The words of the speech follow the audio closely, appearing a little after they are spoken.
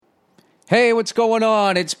Hey, what's going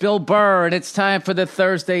on? It's Bill Burr, and it's time for the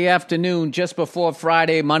Thursday afternoon, just before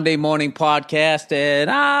Friday, Monday morning podcast, and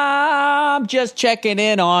I'm just checking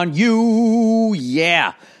in on you.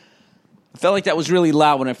 Yeah. I felt like that was really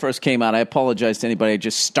loud when it first came out. I apologize to anybody I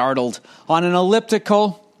just startled on an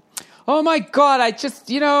elliptical. Oh, my God,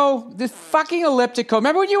 this fucking elliptical.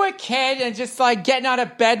 Remember when you were a kid and just, like, getting out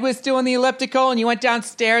of bed was doing the elliptical, and you went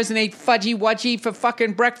downstairs and ate Fudgie Wudgie for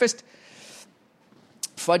fucking breakfast?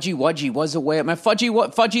 Fudgie Wudgie was a whale. Man,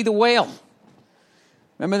 Fudgie the Whale.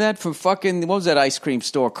 Remember that from fucking, what was that ice cream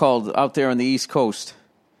store called out there on the East Coast?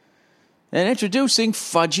 And introducing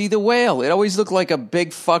Fudgie the Whale. It always looked like a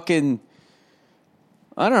big fucking,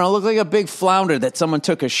 looked like a big flounder that someone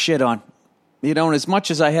took a shit on. You know, and as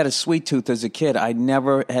much as I had a sweet tooth as a kid, I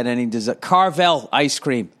never had any desire. Carvel ice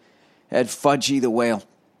cream had Fudgie the Whale.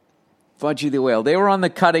 Fudgie the Whale. They were on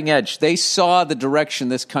the cutting edge. They saw the direction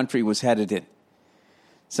this country was headed in.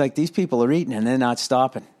 It's like these people are eating and they're not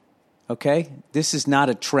stopping, okay? This is not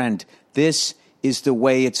a trend. This is the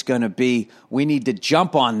way it's going to be. We need to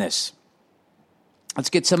jump on this. Let's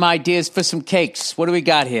get some ideas for some cakes. What do we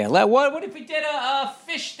got here? What if we did a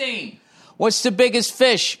fish theme? What's the biggest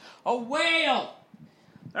fish? A whale.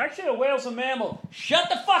 Actually, a whale's a mammal. Shut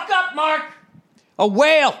the fuck up, Mark. A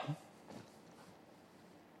whale.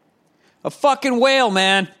 A fucking whale,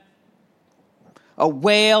 man. A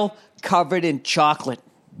whale covered in chocolate.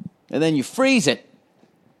 And then you freeze it.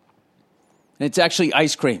 And it's actually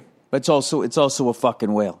ice cream. But it's also a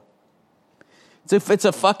fucking whale. It's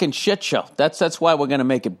a fucking shit show. That's why we're going to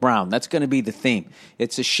make it brown. That's going to be the theme.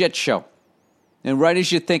 It's a shit show. And right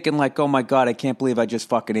as you're thinking like, oh my God, I can't believe I just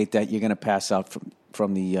fucking ate that, you're going to pass out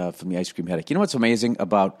from the ice cream headache. You know what's amazing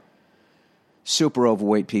about super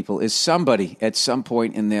overweight people is somebody at some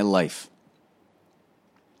point in their life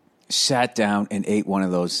sat down and ate one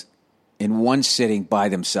of those in one sitting by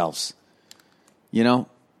themselves. You know?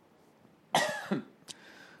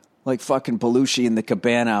 Like fucking Belushi in the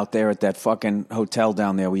cabana out there at that fucking hotel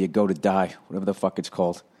down there where you go to die. Whatever the fuck it's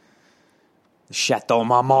called. The Chateau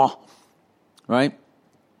Marmont. Right?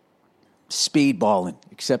 Speedballing.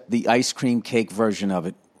 Except the ice cream cake version of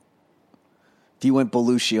it. If you went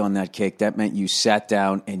Belushi on that cake, that meant you sat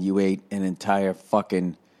down and you ate an entire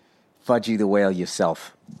fucking Fudgie the Whale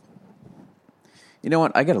yourself. You know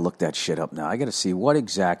what? I got to look that shit up now. I got to see what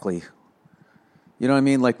exactly. You know what I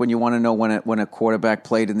mean? Like when you want to know when a quarterback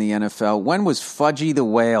played in the NFL. When was Fudgie the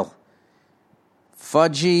Whale?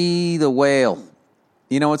 Fudgie the Whale.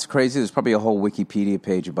 You know what's crazy? There's probably a whole Wikipedia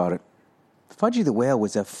page about it. Fudgie the Whale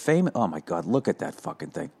was a famous. Oh my God! Look at that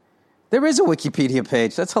fucking thing. There is a Wikipedia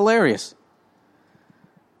page. That's hilarious.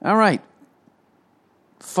 All right.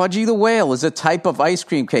 Fudgie the Whale is a type of ice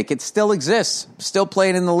cream cake. It still exists. Still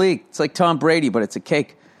playing in the league. It's like Tom Brady, but it's a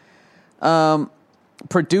cake.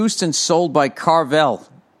 Produced and sold by Carvel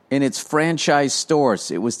in its franchise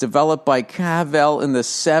stores. It was developed by Carvel in the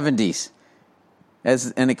 70s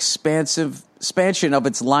as an expansion of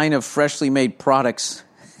its line of freshly made products.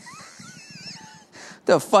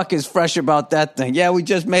 The fuck is fresh about that thing? Yeah, we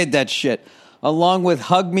just made that shit. Along with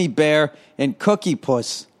Hug Me Bear and Cookie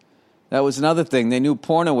Puss. That was another thing. They knew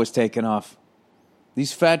porno was taking off.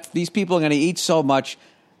 These people are going to eat so much,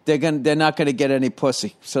 they're not going to get any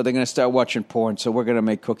pussy. So they're going to start watching porn. So we're going to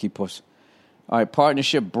make Cookie Puss. All right,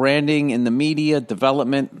 partnership, branding in the media,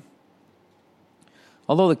 development.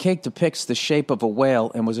 Although the cake depicts the shape of a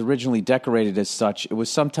whale and was originally decorated as such, it was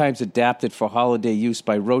sometimes adapted for holiday use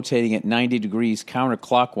by rotating it 90 degrees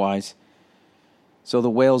counterclockwise. So the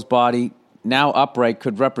whale's body, now upright,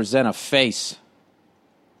 could represent a face.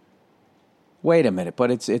 Wait a minute,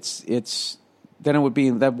 but it's then it would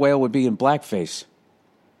be, that whale would be in blackface.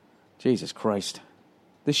 Jesus Christ.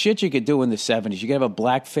 The shit you could do in the 70s. You could have a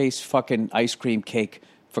blackface fucking ice cream cake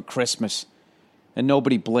for Christmas. And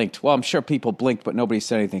nobody blinked. Well, I'm sure people blinked, but nobody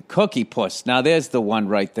said anything. Cookie Puss. Now there's the one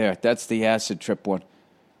right there. That's the acid trip one.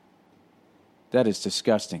 That is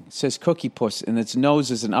disgusting. It says Cookie Puss, and its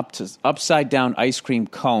nose is an upside down ice cream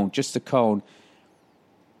cone, just a cone.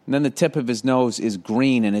 And then the tip of his nose is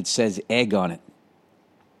green, and it says egg on it.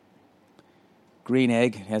 Green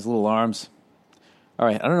egg. It has little arms. All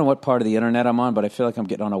right, I don't know what part of the internet I'm on, but I feel like I'm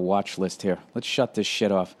getting on a watch list here. Let's shut this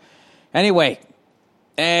shit off. Anyway,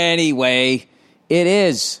 it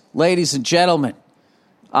is, ladies and gentlemen,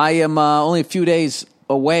 I am only a few days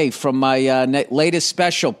away from my latest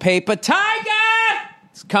special, Paper Tiger!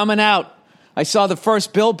 It's coming out. I saw the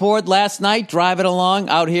first billboard last night, driving along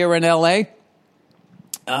out here in L.A.,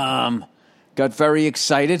 got very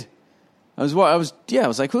excited. I was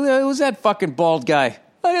like, who's that fucking bald guy?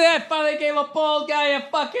 Look at that, finally gave a bald guy a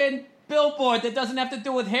fucking billboard that doesn't have to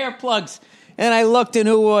do with hair plugs. And I looked, and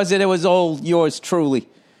who was it? It was old yours truly.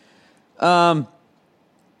 Anyway,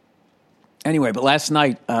 but last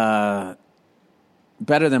night, better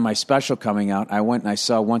than my special coming out, I went and I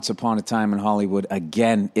saw Once Upon a Time in Hollywood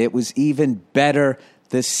again. It was even better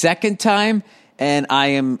the second time, and I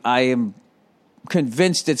am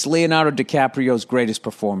convinced it's Leonardo DiCaprio's greatest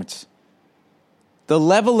performance. The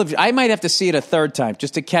level of, I might have to see it a third time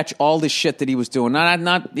just to catch all the shit that he was doing.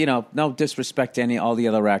 Not no disrespect to all the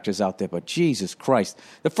other actors out there, but Jesus Christ.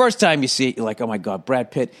 The first time you see it, you're like, oh my God, Brad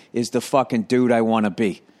Pitt is the fucking dude I want to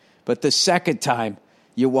be. But the second time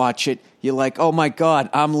you watch it, you're like, oh my God,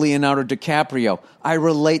 I'm Leonardo DiCaprio. I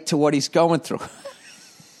relate to what he's going through.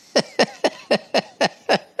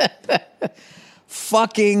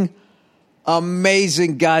 Fucking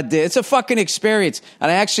amazing goddamn. It's a fucking experience. And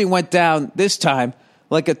I actually went down this time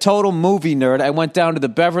like a total movie nerd. I went down to the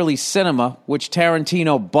Beverly Cinema, which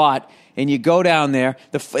Tarantino bought, and you go down there.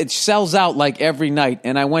 It sells out like every night.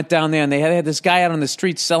 And I went down there, and they had this guy out on the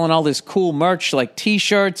street selling all this cool merch, like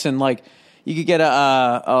T-shirts, and like you could get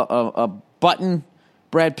a button,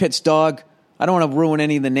 Brad Pitt's dog. I don't want to ruin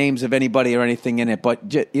any of the names of anybody or anything in it, but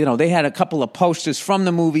they had a couple of posters from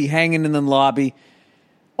the movie hanging in the lobby.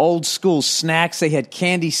 Old school snacks. They had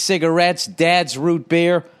candy cigarettes, Dad's root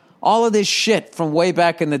beer, all of this shit from way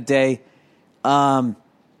back in the day.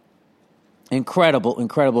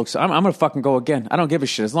 Incredible. So I'm gonna fucking go again. I don't give a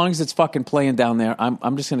shit as long as it's fucking playing down there. I'm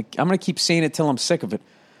gonna keep seeing it till I'm sick of it.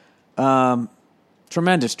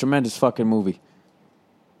 Tremendous fucking movie.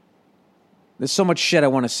 There's so much shit I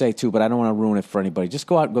want to say too, but I don't want to ruin it for anybody. Just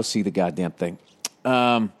go out and go see the goddamn thing.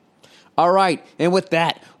 All right, and with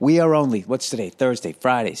that, we are only, what's today? Thursday,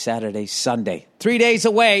 Friday, Saturday, Sunday. 3 days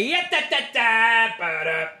away.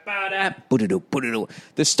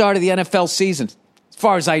 The start of the NFL season. As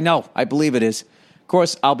far as I know, I believe it is. Of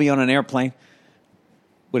course, I'll be on an airplane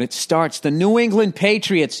when it starts. The New England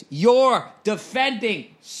Patriots, your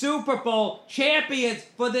defending Super Bowl champions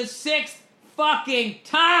for the 6th fucking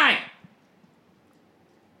time.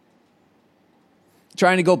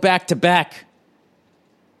 Trying to go back-to-back.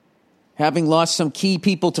 Having lost some key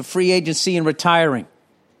people to free agency and retiring.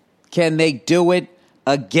 Can they do it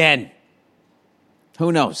again?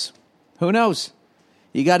 Who knows? You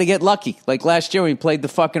got to get lucky. Like last year when we played the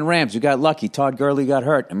fucking Rams, you got lucky. Todd Gurley got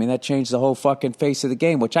hurt. I mean, that changed the whole fucking face of the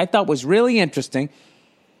game, which I thought was really interesting.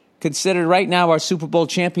 Considered right now our Super Bowl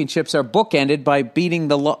championships are bookended by beating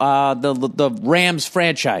the Rams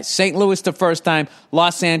franchise. St. Louis the first time,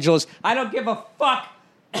 Los Angeles. I don't give a fuck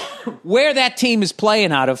where that team is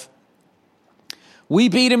playing out of. We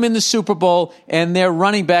beat them in the Super Bowl, and their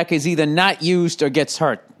running back is either not used or gets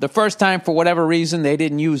hurt. The first time, for whatever reason, they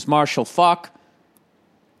didn't use Marshall Faulk.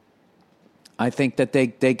 I think that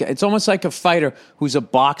it's almost like a fighter who's a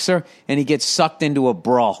boxer, and he gets sucked into a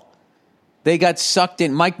brawl. They got sucked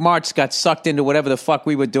in. Mike Martz got sucked into whatever the fuck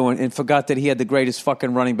we were doing and forgot that he had the greatest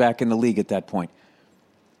fucking running back in the league at that point.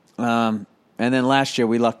 And then last year,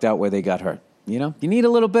 we lucked out where they got hurt. You need a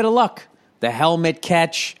little bit of luck. The helmet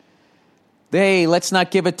catch. Hey, let's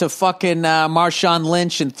not give it to fucking Marshawn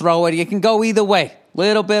Lynch and throw it. You can go either way.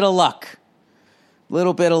 Little bit of luck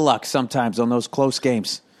sometimes on those close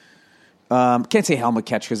games. Can't say helmet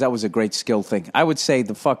catch because that was a great skill thing. I would say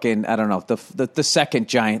the fucking, I don't know, the second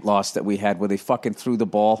giant loss that we had where they fucking threw the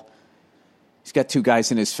ball. He's got two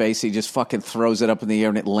guys in his face. He just fucking throws it up in the air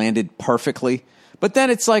and it landed perfectly. But then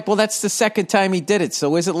it's like, well, that's the second time he did it.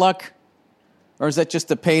 So is it luck? Or is that just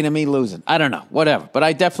the pain of me losing? I don't know. Whatever. But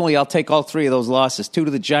I'll take all three of those losses. 2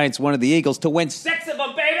 to the Giants, 1 to the Eagles to win 6 of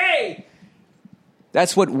them, baby!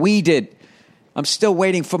 That's what we did. I'm still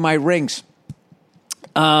waiting for my rings.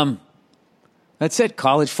 That's it.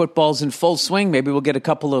 College football's in full swing. Maybe we'll get a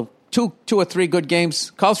couple of two or three good games.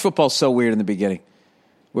 College football's so weird in the beginning,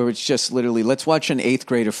 where it's just literally, let's watch an 8th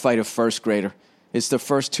grader fight a 1st grader. It's the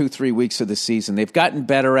first 2-3 weeks of the season. They've gotten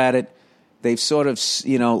better at it. They've sort of,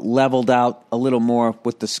 leveled out a little more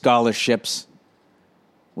with the scholarships,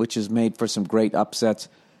 which has made for some great upsets.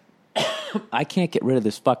 I can't get rid of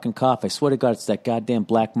this fucking cough. I swear to God, it's that goddamn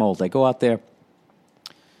black mold. I go out there.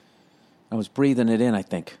 I was breathing it in, I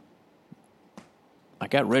think. I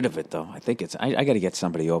got rid of it, though. I think I got to get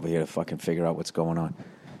somebody over here to fucking figure out what's going on.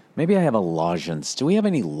 Maybe I have a lozenge. Do we have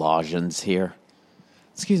any lozenges here?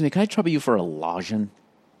 Excuse me, can I trouble you for a lozenge?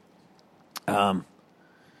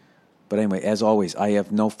 But anyway, as always, I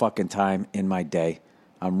have no fucking time in my day.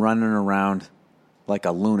 I'm running around like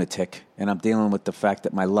a lunatic, and I'm dealing with the fact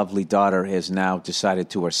that my lovely daughter has now decided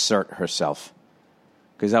to assert herself.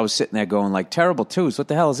 Because I was sitting there going like, terrible twos, what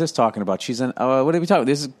the hell is this talking about? She's what are we talking about?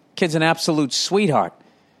 This kid's an absolute sweetheart.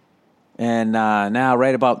 And now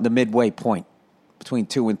right about the midway point. between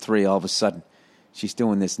 2 and 3, all of a sudden, she's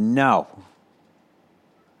doing this. No,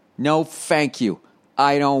 thank you.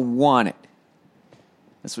 I don't want it.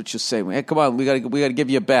 That's what she'll say. Hey, come on, we gotta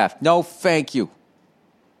give you a bath. No, thank you.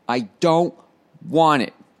 I don't want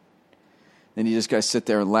it. Then you just gotta sit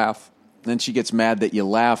there and laugh. Then she gets mad that you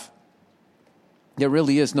laugh. There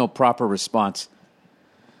really is no proper response.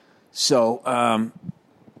 So, I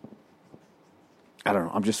don't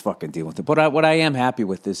know. I'm just fucking dealing with it. But what I am happy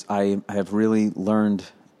with is I have really learned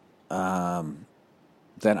that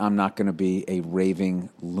I'm not going to be a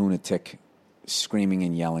raving lunatic, screaming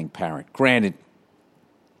and yelling parent. Granted,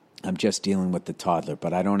 I'm just dealing with the toddler,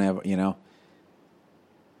 but I don't ever,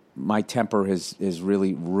 my temper has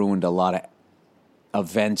really ruined a lot of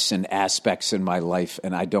events and aspects in my life,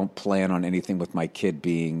 and I don't plan on anything with my kid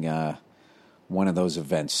being one of those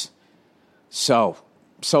events. So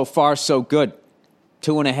far, so good.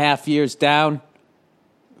 2.5 years down,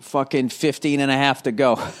 fucking 15 and a half to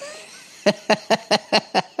go.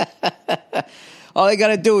 All I got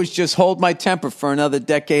to do is just hold my temper for another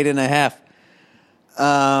decade and a half.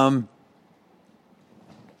 Although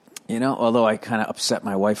I kind of upset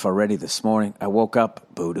my wife already this morning. I woke up,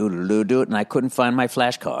 boo-doo-doo-doo-doo, and I couldn't find my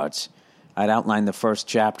flashcards. I'd outlined the first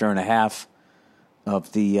chapter and a half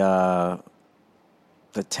of the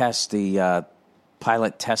test, the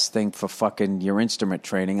pilot test thing for fucking your instrument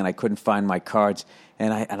training, and I couldn't find my cards,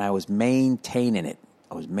 and I was maintaining it.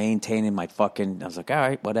 I was maintaining my fucking. I was like, all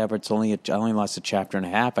right, whatever. I only lost a chapter and a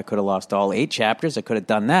half. I could have lost all 8 chapters. I could have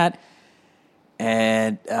done that,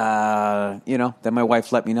 and then my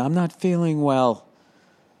wife let me know I'm not feeling well.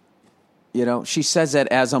 She says that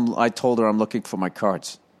as I told her I'm looking for my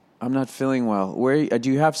cards. I'm not feeling well. Where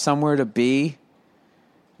do you have somewhere to be?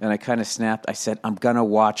 And I kind of snapped. I said, I'm gonna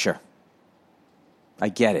watch her. I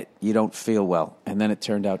get it. You don't feel well. And then it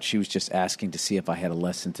turned out she was just asking to see if I had a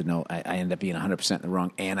lesson to know. I ended up being 100% in the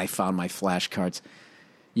wrong, and I found my flashcards.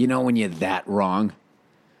 When you're that wrong,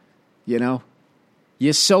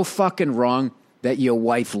 you're so fucking wrong that your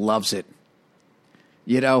wife loves it,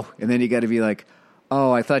 and then you got to be like,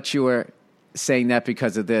 oh, I thought you were saying that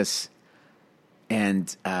because of this.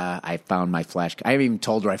 And I found my flashcards. I haven't even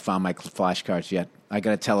told her I found my flashcards yet. I got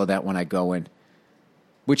to tell her that when I go in.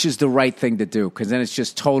 Which is the right thing to do, because then it's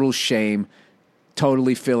just total shame,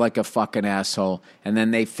 totally feel like a fucking asshole, and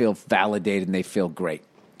then they feel validated and they feel great.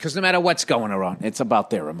 Because no matter what's going on, it's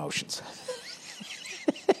about their emotions.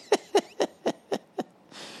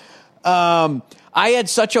 I had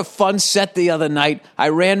such a fun set the other night. I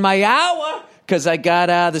ran my hour, because I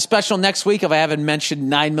got the special next week, if I haven't mentioned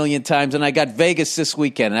 9 million times, and I got Vegas this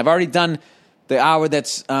weekend. And I've already done the hour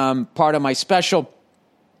that's part of my special.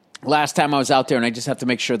 Last time I was out there, and I just have to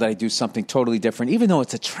make sure that I do something totally different, even though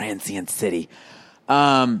it's a transient city.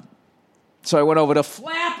 So I went over to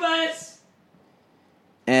Flappers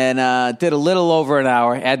and did a little over an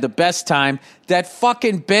hour. Had the best time. That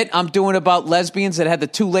fucking bit I'm doing about lesbians that had the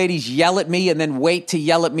 2 ladies yell at me and then wait to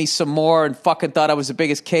yell at me some more and fucking thought I was the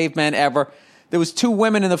biggest caveman ever. There was 2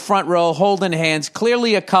 women in the front row holding hands,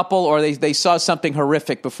 clearly a couple, or they saw something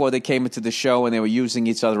horrific before they came into the show and they were using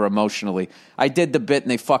each other emotionally. I did the bit and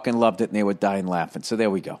they fucking loved it and they were dying laughing. So there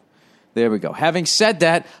we go. Having said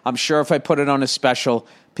that, I'm sure if I put it on a special,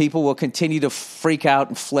 people will continue to freak out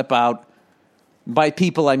and flip out. By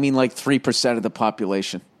people, I mean like 3% of the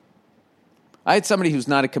population. I had somebody who's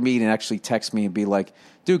not a comedian actually text me and be like,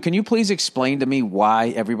 dude, can you please explain to me why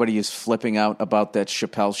everybody is flipping out about that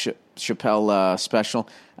Chappelle special?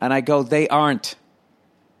 And I go, they aren't.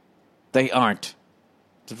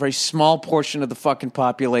 It's a very small portion of the fucking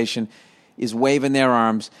population is waving their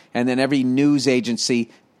arms, and then every news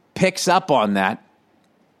agency picks up on that.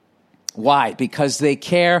 Why? Because they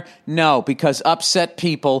care? No, because upset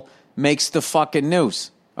people makes the fucking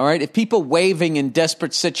news. All right? If people waving in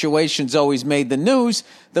desperate situations always made the news,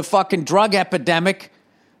 the fucking drug epidemic,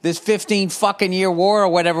 this 15 fucking year war or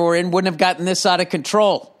whatever we're in, wouldn't have gotten this out of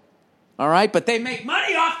control. All right? But they make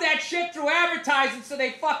money off that shit through advertising, so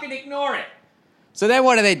they fucking ignore it. So then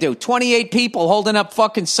what do? 28 people holding up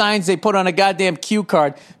fucking signs they put on a goddamn cue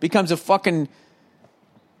card becomes a fucking,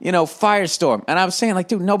 firestorm. And I was saying, like,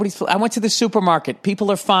 dude, I went to the supermarket.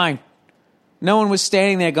 People are fine. No one was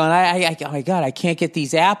standing there going, oh my God, I can't get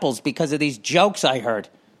these apples because of these jokes I heard.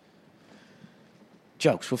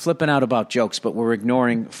 Jokes. We're flipping out about jokes, but we're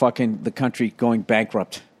ignoring fucking the country going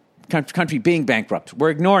bankrupt. Country being bankrupt.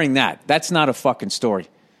 We're ignoring that. That's not a fucking story.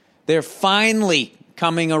 They're finally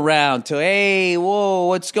coming around to, hey, whoa,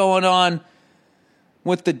 what's going on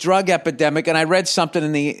with the drug epidemic? And I read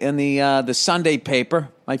something in the Sunday paper,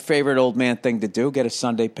 my favorite old man thing to do, get a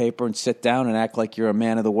Sunday paper and sit down and act like you're a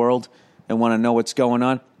man of the world and want to know what's going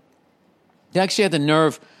on. They actually had the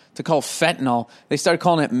nerve to call fentanyl. They started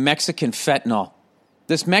calling it Mexican fentanyl.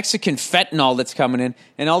 This Mexican fentanyl that's coming in,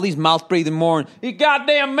 and all these mouth-breathing morons, you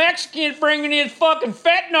goddamn Mexicans bringing this fucking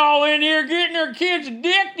fentanyl in here, getting their kids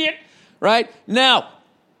addicted. Right? Now,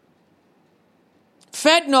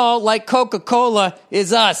 fentanyl, like Coca-Cola,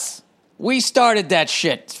 is us. We started that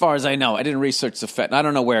shit, as far as I know. I didn't research the fentanyl. I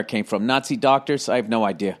don't know where it came from. Nazi doctors? I have no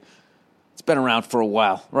idea. It's been around for a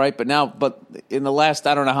while, right? But in the last,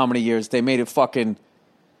 I don't know how many years, they made it fucking,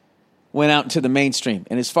 went out into the mainstream.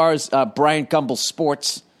 And as far as Brian Gumbel's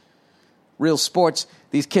sports, real sports,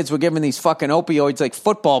 these kids were given these fucking opioids like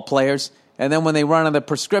football players, and then when they run out of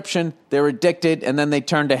prescription, they're addicted, and then they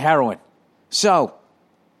turn to heroin. So,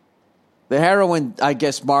 the heroin, I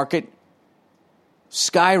guess, market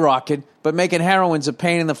skyrocketed, but making heroin's a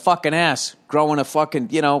pain in the fucking ass. Growing a fucking,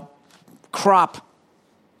 crop.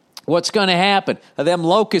 What's going to happen? Are them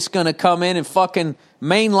locusts going to come in and fucking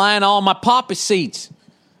mainline all my poppy seeds?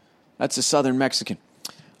 That's a Southern Mexican.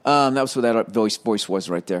 That was what that voice was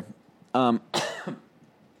right there.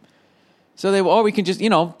 So we can just,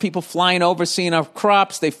 people flying over, seeing our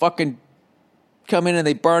crops, they fucking come in and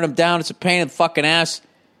they burn them down. It's a pain in the fucking ass.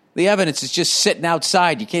 The evidence is just sitting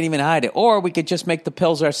outside. You can't even hide it. Or we could just make the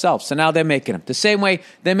pills ourselves. So now they're making them. The same way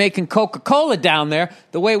they're making Coca-Cola down there,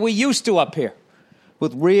 the way we used to up here.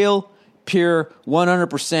 With real, pure,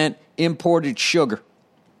 100% imported sugar.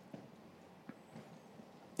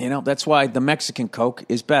 That's why the Mexican Coke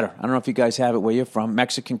is better. I don't know if you guys have it where you're from.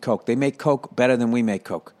 Mexican Coke. They make Coke better than we make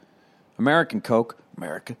Coke. American Coke,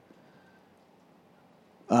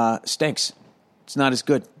 stinks. It's not as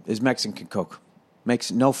good as Mexican Coke.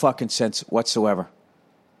 Makes no fucking sense whatsoever.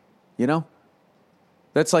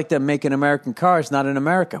 That's like them making American cars not in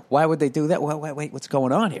America. Why would they do that? Wait, what's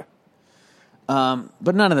going on here?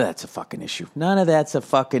 But none of that's a fucking issue. None of that's a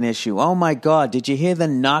fucking issue. Oh, my God. Did you hear the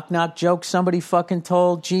knock-knock joke somebody fucking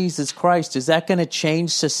told? Jesus Christ. Is that going to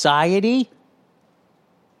change society?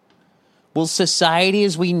 Will society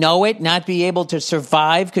as we know it not be able to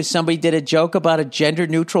survive because somebody did a joke about a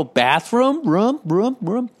gender-neutral bathroom?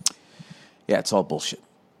 Room. Yeah, it's all bullshit.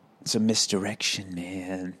 It's a misdirection,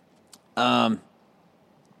 man.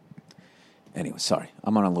 Anyway, sorry.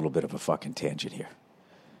 I'm on a little bit of a fucking tangent here.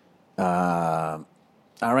 All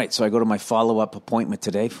right, so I go to my follow-up appointment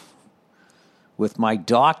today with my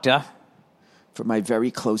doctor for my very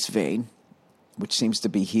close vein, which seems to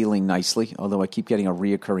be healing nicely, although I keep getting a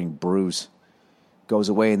reoccurring bruise. Goes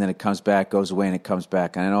away and then it comes back, goes away and it comes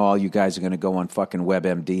back. And I know all you guys are going to go on fucking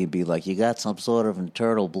WebMD and be like, you got some sort of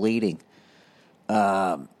internal bleeding.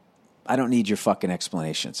 I don't need your fucking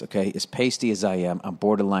explanations, okay? As pasty as I am, I'm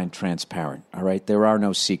borderline transparent, all right? There are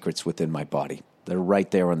no secrets within my body. They're right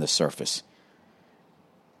there on the surface.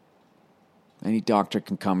 Any doctor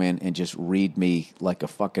can come in and just read me like a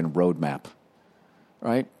fucking roadmap,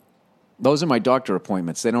 right? Those are my doctor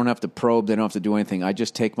appointments. They don't have to probe. They don't have to do anything. I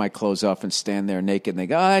just take my clothes off and stand there naked, and they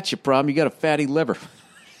go, that's your problem. You got a fatty liver.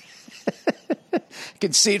 You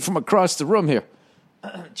can see it from across the room here.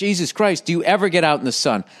 Jesus Christ, do you ever get out in the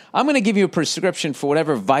sun? I'm going to give you a prescription for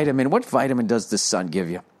whatever vitamin. What vitamin does the sun give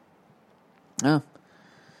you?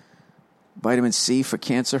 Vitamin C for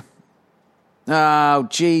cancer? Oh,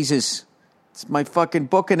 Jesus. It's my fucking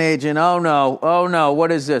booking agent. Oh, no.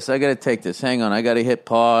 What is this? I got to take this. Hang on. I got to hit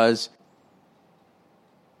pause.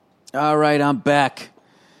 All right, I'm back.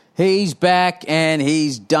 He's back, and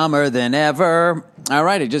he's dumber than ever. All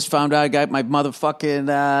right, I just found out I got my motherfucking,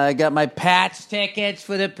 I got my Pats tickets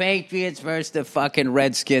for the Patriots versus the fucking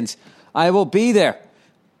Redskins. I will be there.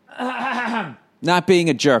 Not being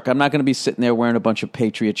a jerk. I'm not going to be sitting there wearing a bunch of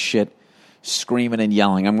Patriot shit, screaming and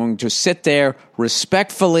yelling. I'm going to sit there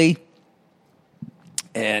respectfully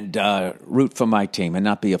and root for my team and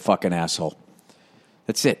not be a fucking asshole.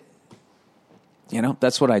 That's it.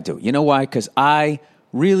 That's what I do. You know why? Because I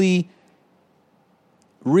really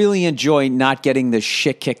enjoy not getting the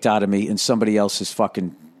shit kicked out of me in somebody else's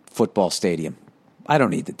fucking football stadium. I don't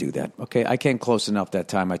need to do that, okay? I came close enough that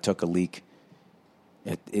time I took a leak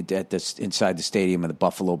inside the stadium of the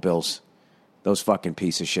Buffalo Bills. Those fucking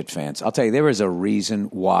piece of shit fans. I'll tell you, there is a reason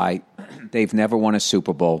why they've never won a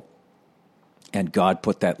Super Bowl, and God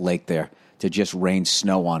put that lake there to just rain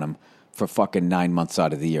snow on them for fucking 9 months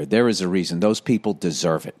out of the year. There is a reason. Those people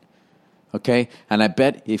deserve it. Okay? And I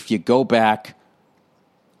bet if you go back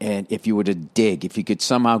and if you were to dig, if you could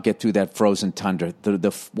somehow get through that frozen tundra,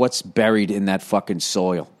 what's buried in that fucking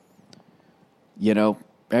soil?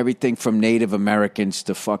 Everything from Native Americans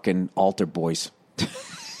to fucking altar boys.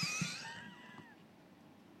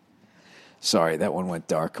 Sorry, that one went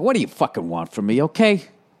dark. What do you fucking want from me, okay?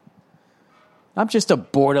 I'm just a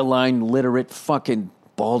borderline literate fucking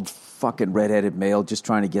bald fucking redheaded male just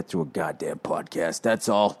trying to get through a goddamn podcast. That's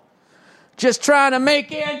all. Just trying to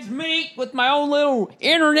make ends meet with my own little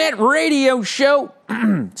internet radio show.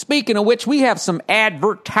 Speaking of which, we have some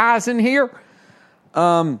advertising here.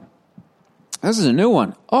 This is a new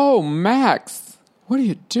one. Oh, Max, what are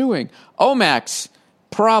you doing? Oh, Max,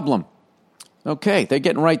 problem. Okay, they're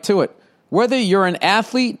getting right to it. Whether you're an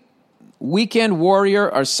athlete, weekend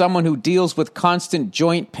warrior, or someone who deals with constant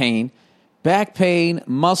joint pain, back pain,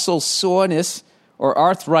 muscle soreness, or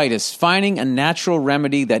arthritis, finding a natural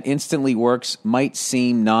remedy that instantly works might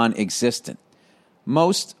seem non-existent.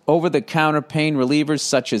 Most over-the-counter pain relievers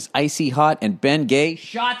such as Icy Hot and Bengay,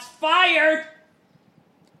 shots fired,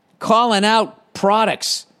 calling out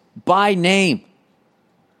products by name,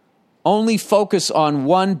 only focus on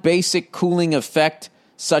one basic cooling effect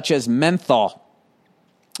such as menthol.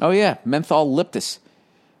 Oh yeah, menthol Liptus.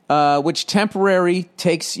 Which temporarily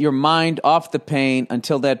takes your mind off the pain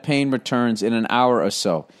until that pain returns in an hour or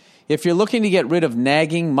so. If you're looking to get rid of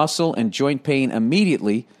nagging muscle and joint pain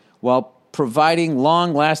immediately while providing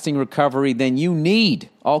long-lasting recovery, then you need,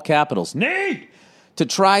 all capitals, need, to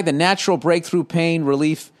try the natural breakthrough pain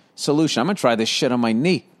relief solution. I'm going to try this shit on my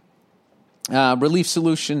knee. Relief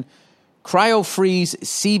solution, CryoFreeze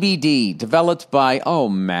CBD, developed by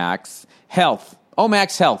Omax Health.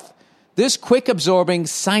 Omax Health. This quick-absorbing,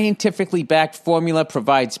 scientifically-backed formula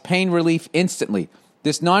provides pain relief instantly.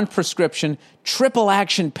 This non-prescription,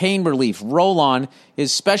 triple-action pain relief roll-on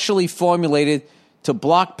is specially formulated to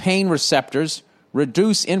block pain receptors,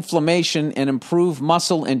 reduce inflammation, and improve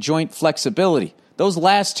muscle and joint flexibility. Those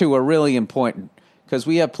last two are really important because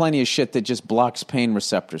we have plenty of shit that just blocks pain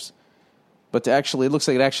receptors. But it looks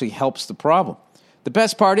like it actually helps the problem. The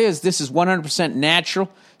best part is this is 100% natural.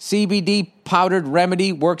 CBD powdered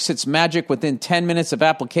remedy works its magic within 10 minutes of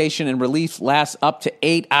application, and relief lasts up to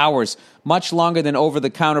 8 hours, much longer than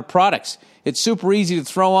over-the-counter products. It's super easy to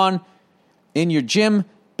throw on in your gym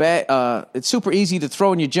bag. It's super easy to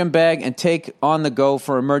throw in your gym bag and take on the go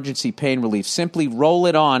for emergency pain relief. Simply roll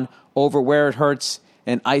it on over where it hurts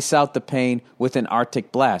and ice out the pain with an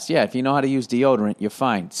Arctic blast. Yeah, if you know how to use deodorant, you're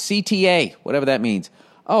fine. CTA, whatever that means.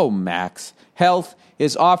 Max Health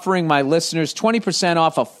is offering my listeners 20%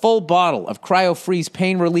 off a full bottle of CryoFreeze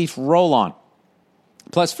Pain Relief Roll-On,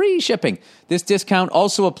 plus free shipping. This discount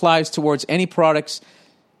also applies towards any products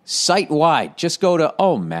site-wide. Just go to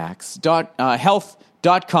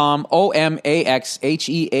omaxhealth.com,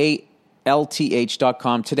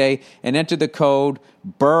 OMAXHEALTH.com today, and enter the code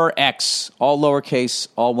BURRX, all lowercase,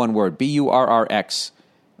 all one word, BURRX.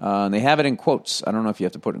 They have it in quotes. I don't know if you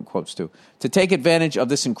have to put it in quotes, too. To take advantage of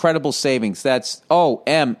this incredible savings, that's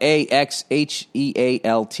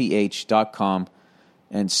OMAXHEALTH.com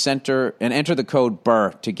and enter the code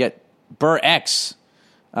BURR to get BURRX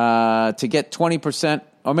to get 20%,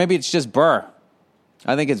 or maybe it's just BURR.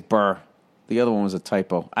 I think it's BURR. The other one was a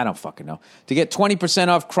typo. I don't fucking know. To get 20%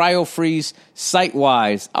 off CryoFreeze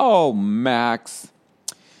site-wise. Max,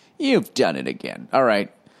 you've done it again. All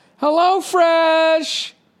right.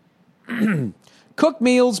 HelloFresh. Cook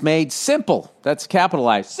meals made simple. That's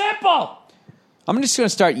capitalized. Simple! I'm just going to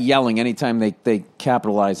start yelling anytime they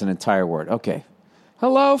capitalize an entire word. Okay.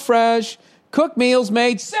 HelloFresh. Cook meals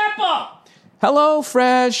made simple.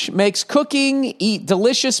 HelloFresh makes cooking, eat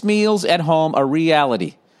delicious meals at home a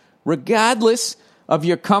reality, regardless of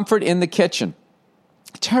your comfort in the kitchen.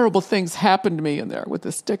 Terrible things happened to me in there with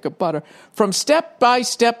a stick of butter. From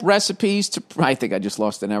step-by-step recipes to... I think I just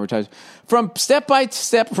lost an advertiser. From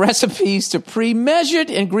step-by-step recipes to pre-measured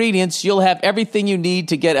ingredients, you'll have everything you need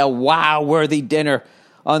to get a wow-worthy dinner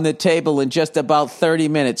on the table in just about 30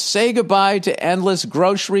 minutes. Say goodbye to endless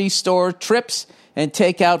grocery store trips and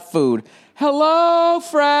takeout food.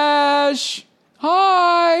 HelloFresh.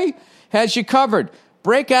 Hi. Has you covered.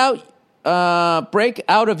 Break out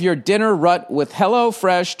of your dinner rut with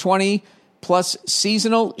HelloFresh 20-plus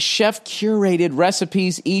seasonal chef-curated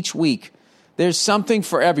recipes each week. There's something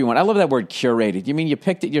for everyone. I love that word, curated. You mean you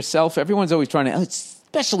picked it yourself? Everyone's always trying to, it's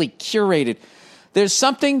especially curated. There's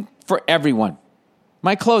something for everyone.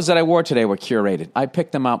 My clothes that I wore today were curated. I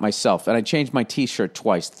picked them out myself, and I changed my T-shirt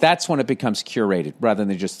twice. That's when it becomes curated, rather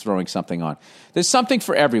than just throwing something on. There's something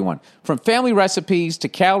for everyone, from family recipes to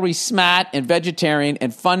calorie smart and vegetarian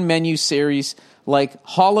and fun menu series like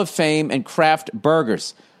Hall of Fame and Craft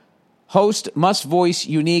Burgers. Host must voice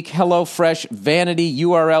unique HelloFresh vanity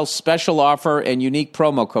URL special offer and unique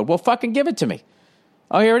promo code. Well, fucking give it to me.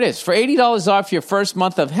 Oh, here it is. For $80 off your first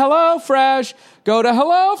month of HelloFresh, go to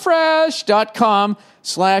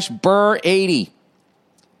HelloFresh.com/Burr80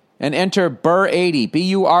 and enter Burr80,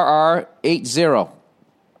 BURR80.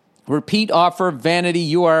 Repeat offer,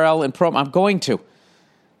 vanity URL, and promo. I'm going to.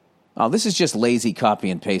 Oh, this is just lazy copy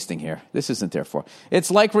and pasting here. This isn't there for. It's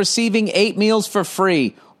like receiving 8 meals for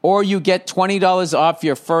free, or you get $20 off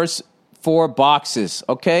your first 4 boxes,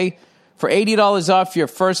 okay? For $80 off your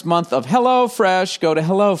first month of HelloFresh, go to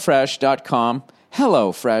HelloFresh.com,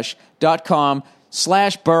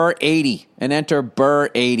 HelloFresh.com/Burr80, and enter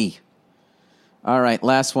Burr80. All right,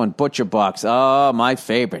 last one, ButcherBox. Oh, my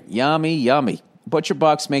favorite. Yummy, yummy.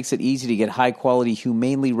 ButcherBox makes it easy to get high-quality,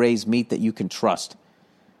 humanely raised meat that you can trust.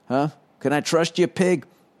 Huh? Can I trust you, pig?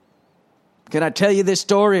 Can I tell you this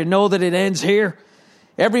story and know that it ends here?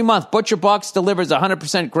 Every month, ButcherBox delivers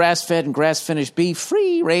 100% grass-fed and grass-finished beef,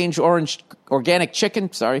 free-range organic chicken,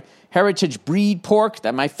 heritage breed pork,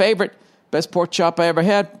 that's my favorite, best pork chop I ever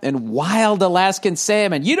had, and wild Alaskan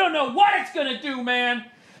salmon. You don't know what it's going to do, man!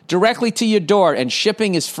 Directly to your door, and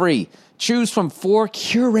shipping is free. Choose from 4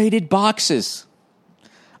 curated boxes.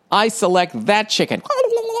 I select that chicken.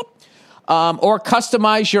 Or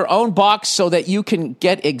customize your own box so that you can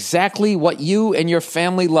get exactly what you and your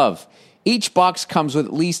family love. Each box comes with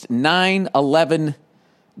at least 9 to 11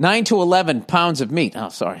 pounds of meat. Oh,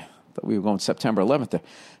 sorry. I thought we were going September 11th there.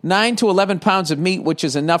 9 to 11 pounds of meat, which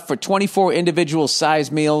is enough for 24 individual size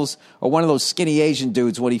meals, or one of those skinny Asian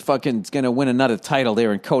dudes when he fucking is going to win another title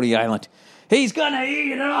there in Coney Island. He's going to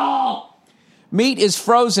eat it all. Meat is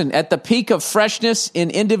frozen at the peak of freshness in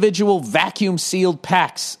individual vacuum-sealed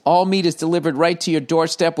packs. All meat is delivered right to your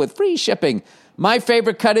doorstep with free shipping. My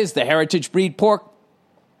favorite cut is the heritage breed pork.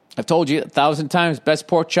 I've told you 1,000 times, best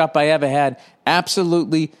pork chop I ever had.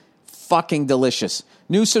 Absolutely fucking delicious.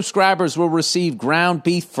 New subscribers will receive ground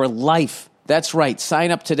beef for life. That's right.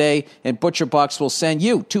 Sign up today, and ButcherBox will send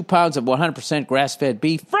you 2 pounds of 100% grass-fed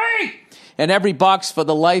beef free, and every box for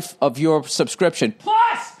the life of your subscription.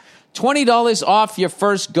 Plus $20 off your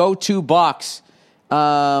first go-to box.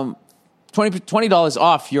 $20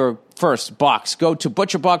 off your first box. Go to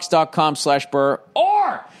butcherbox.com/Burr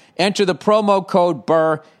or enter the promo code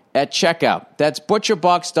Burr at checkout. That's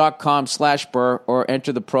butcherbox.com/Burr or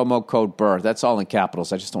enter the promo code Burr. That's all in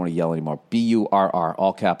capitals. I just don't want to yell anymore. BURR,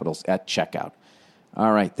 all capitals, at checkout.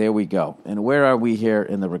 All right, there we go. And where are we here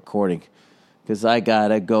in the recording? Because I got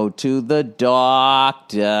to go to the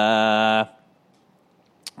doctor.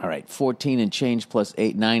 All right, 14 and change plus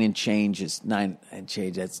 8, 9 and change is 9 and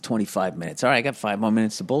change. That's 25 minutes. All right, I got 5 more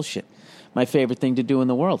minutes to bullshit. My favorite thing to do in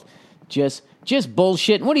the world. Just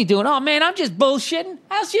bullshitting. What are you doing? Oh, man, I'm just bullshitting.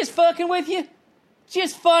 I was just fucking with you.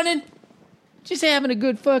 Just funning. Just having a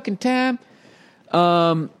good fucking time.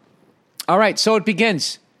 All right, so it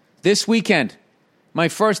begins this weekend. My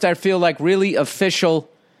first, I feel like, really official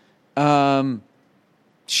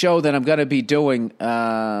show that I'm going to be doing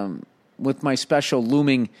with my special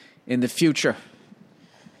looming in the future.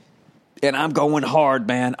 And I'm going hard,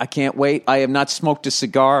 man. I can't wait. I have not smoked a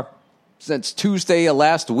cigar since Tuesday of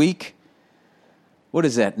last week. What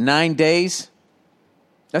is that, 9 days?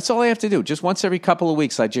 That's all I have to do. Just once every couple of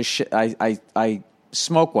weeks, I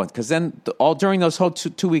smoke one. Because then all during those whole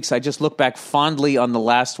 2 weeks, I just look back fondly on the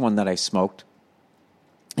last one that I smoked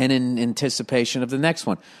and in anticipation of the next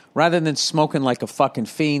one. Rather than smoking like a fucking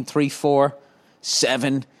fiend, 3, 4,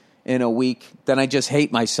 7 in a week, then I just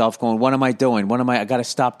hate myself going, what am I doing? I got to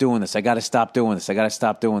stop doing this. I got to stop doing this.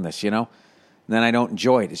 You know? And then I don't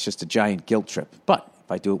enjoy it. It's just a giant guilt trip. But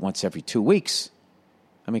if I do it once every 2 weeks,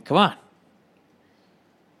 I mean, come on. I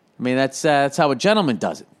mean, that's how a gentleman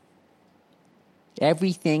does it.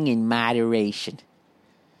 Everything in moderation.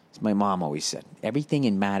 As my mom always said. Everything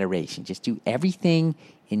in moderation. Just do everything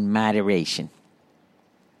in moderation.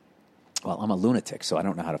 Well, I'm a lunatic, so I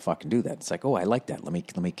don't know how to fucking do that. It's like, oh, I like that. Let me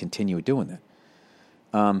continue doing that.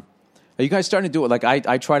 Are you guys starting to do it? Like,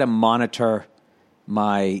 I try to monitor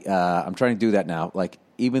my, I'm trying to do that now. Like,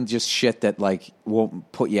 even just shit that, like,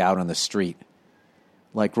 won't put you out on the street.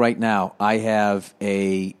 Like, right now, I have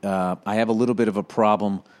a little bit of a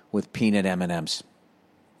problem with peanut M&Ms.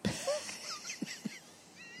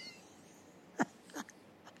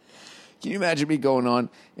 Can you imagine me going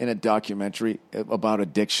on in a documentary about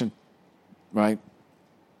addiction? Right?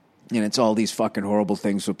 And it's all these fucking horrible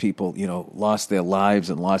things where people, you know, lost their lives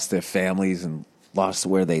and lost their families and lost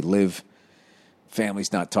where they live.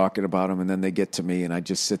 Family's not talking about them, and then they get to me, and I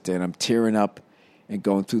just sit there, and I'm tearing up and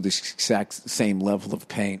going through this exact same level of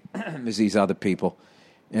pain as these other people.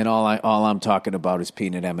 And all I'm talking about is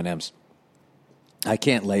peanut M&Ms. I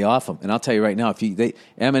can't lay off them. And I'll tell you right now,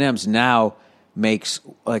 M&Ms now makes,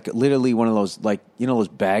 like, literally one of those, like, you know those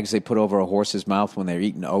bags they put over a horse's mouth when they're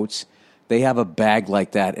eating oats? They have a bag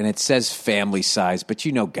like that, and it says family size, but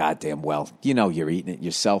you know goddamn well. You know you're eating it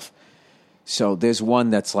yourself. So there's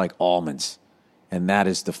one that's like almonds, and that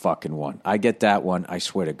is the fucking one. I get that one, I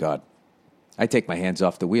swear to God. I take my hands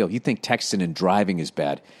off the wheel. You think texting and driving is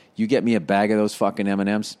bad. You get me a bag of those fucking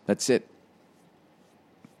M&Ms, that's it.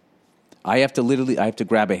 I have to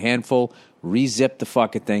grab a handful, re-zip the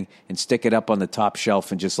fucking thing, and stick it up on the top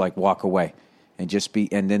shelf and just like walk away. And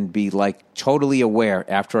then be like totally aware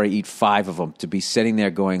after I eat 5 of them to be sitting there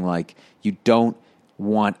going like, you don't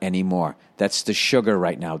want any more. That's the sugar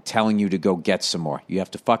right now telling you to go get some more. You have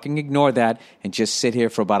to fucking ignore that and just sit here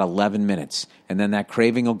for about 11 minutes. And then that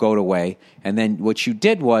craving will go away. And then what you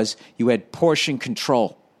did was you had portion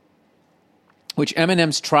control, which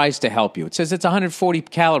M&M's tries to help you. It says it's 140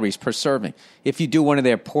 calories per serving if you do one of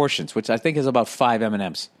their portions, which I think is about 5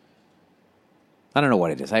 M&M's. I don't know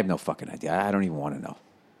what it is. I have no fucking idea. I don't even want to know.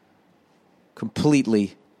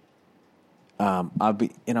 Completely, I'll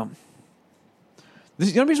be,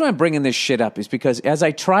 the only reason why I'm bringing this shit up is because as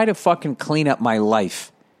I try to fucking clean up my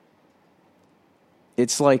life,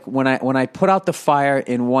 it's like when I put out the fire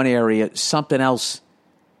in one area, something else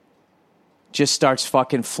just starts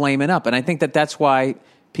fucking flaming up. And I think that's why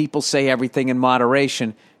people say everything in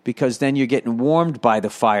moderation, because then you're getting warmed by the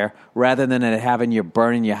fire rather than it having you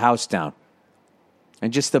burning your house down.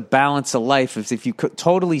 And just the balance of life is if you could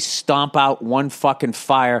totally stomp out one fucking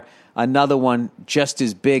fire, another one just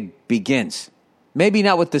as big begins. Maybe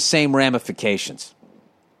not with the same ramifications.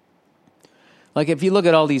 Like if you look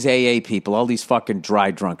at all these AA people, all these fucking dry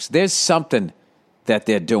drunks, there's something that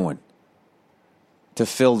they're doing to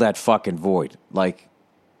fill that fucking void. Like,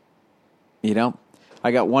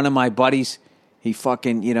 I got one of my buddies, he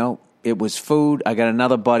fucking, it was food. I got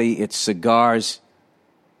another buddy, it's cigars.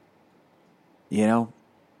 I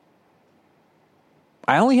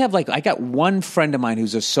only have I got one friend of mine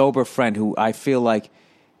who's a sober friend who I feel like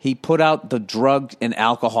he put out the drug and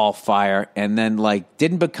alcohol fire and then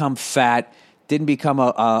didn't become fat, didn't become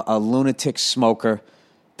a lunatic smoker,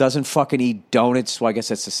 doesn't fucking eat donuts. Well, I guess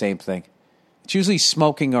that's the same thing. It's usually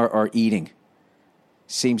smoking or eating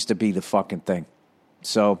seems to be the fucking thing.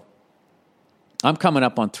 So I'm coming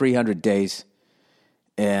up on 300 days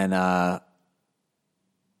and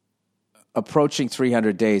approaching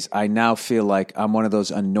 300 days, I now feel like I'm one of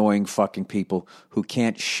those annoying fucking people who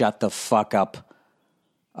can't shut the fuck up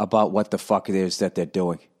about what the fuck it is that they're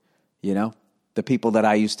doing. The people that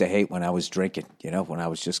I used to hate when I was drinking, when I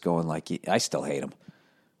was just going I still hate them.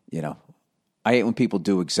 I hate when people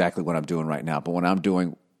do exactly what I'm doing right now, but when I'm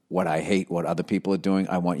doing what I hate, what other people are doing,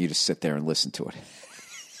 I want you to sit there and listen to it.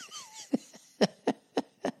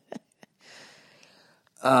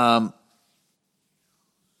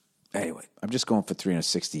 Anyway, I'm just going for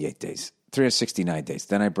 369 days.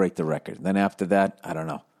 Then I break the record. Then after that, I don't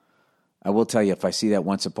know. I will tell you, if I see that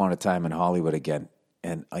Once Upon a Time in Hollywood again,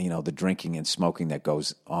 and, the drinking and smoking that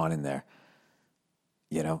goes on in there,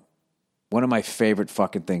 one of my favorite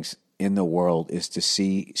fucking things in the world is to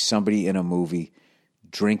see somebody in a movie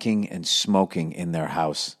drinking and smoking in their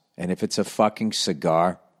house. And if it's a fucking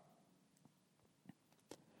cigar,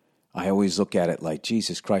 I always look at it like,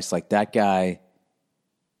 Jesus Christ, that guy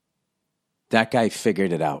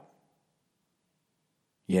figured it out.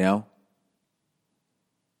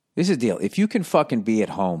 This is the deal. If you can fucking be at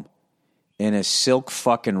home in a silk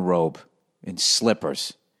fucking robe and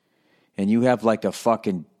slippers, and you have a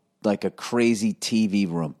crazy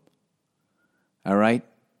TV room, all right?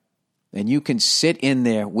 And you can sit in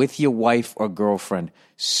there with your wife or girlfriend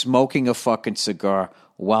smoking a fucking cigar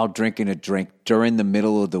while drinking a drink during the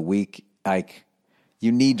middle of the week,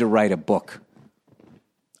 you need to write a book.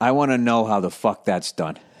 I want to know how the fuck that's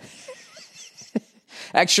done.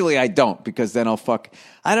 Actually, I don't, because then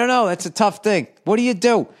I don't know. That's a tough thing. What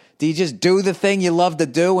do? Do you just do the thing you love to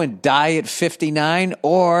do and die at 59?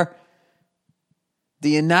 Or do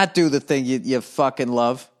you not do the thing you fucking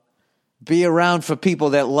love? Be around for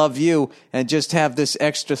people that love you and just have this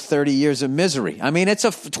extra 30 years of misery. I mean, it's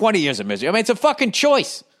 20 years of misery. I mean, it's a fucking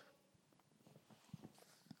choice.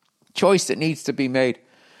 Choice that needs to be made.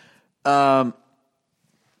 All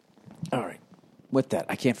right. With that,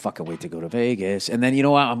 I can't fucking wait to go to Vegas. And then,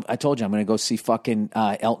 I told you I'm going to go see fucking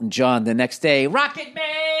Elton John the next day. Rocket Man!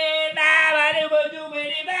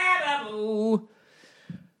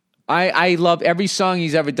 I love every song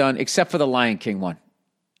he's ever done, except for the Lion King one.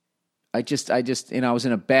 I was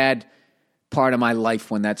in a bad part of my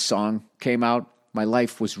life when that song came out. My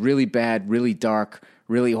life was really bad, really dark,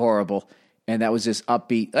 really horrible. And that was this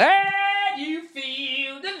upbeat, and you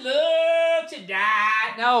feel the love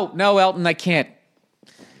tonight. No, Elton, I can't.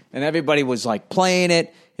 And everybody was playing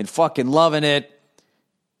it and fucking loving it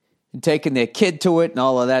and taking their kid to it and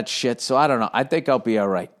all of that shit. So I don't know. I think I'll be all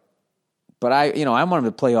right. But I want him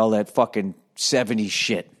to play all that fucking 70s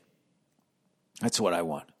shit. That's what I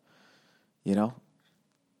want.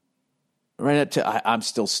 Right up to I'm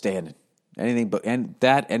still standing. Anything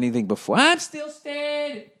before. I'm still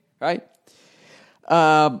standing. Right?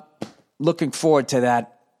 Looking forward to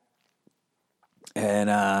that. And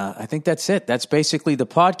I think that's it. That's basically the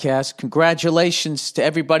podcast. Congratulations to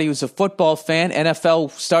everybody who's a football fan.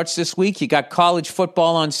 NFL starts this week. You got college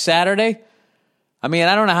football on Saturday. I mean,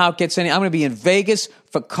 I don't know how it gets any. I'm going to be in Vegas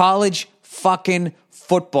for college fucking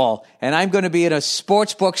football. And I'm going to be at a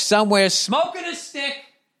sports book somewhere smoking a stick.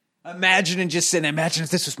 Imagine if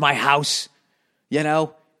this was my house, and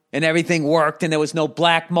everything worked and there was no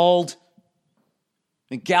black mold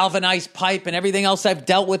and galvanized pipe and everything else I've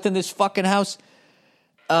dealt with in this fucking house.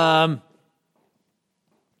 And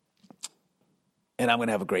I'm going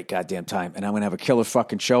to have a great goddamn time. And I'm going to have a killer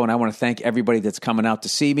fucking show. And I want to thank everybody that's coming out to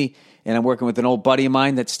see me. And I'm working with an old buddy of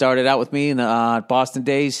mine that started out with me in the Boston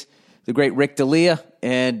days, the great Rick D'Elia,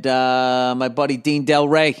 and my buddy Dean Del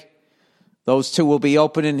Rey. Those two will be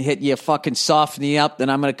opening, hitting you fucking soften you up. Then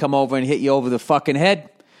I'm going to come over and hit you over the fucking head.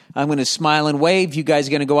 I'm going to smile and wave. You guys are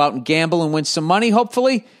going to go out and gamble and win some money,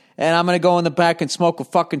 hopefully. And I'm going to go in the back and smoke a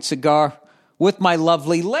fucking cigar with my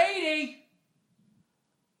lovely lady.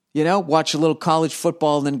 Watch a little college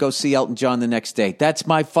football and then go see Elton John the next day. That's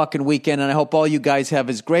my fucking weekend, and I hope all you guys have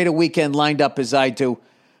as great a weekend lined up as I do.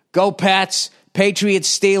 Go Pats,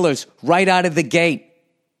 Patriots, Steelers, right out of the gate.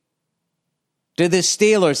 Do the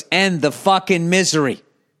Steelers end the fucking misery?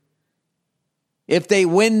 If they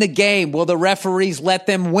win the game, will the referees let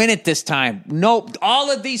them win it this time? Nope. All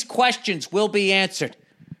of these questions will be answered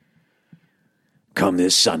come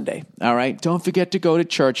this Sunday. All right? Don't forget to go to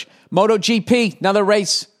church. MotoGP, another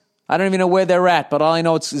race. I don't even know where they're at, but all I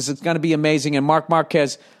know is it's going to be amazing. And Marc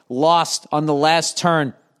Marquez lost on the last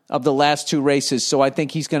turn of the last two races, so I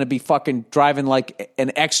think he's going to be fucking driving like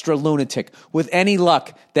an extra lunatic. With any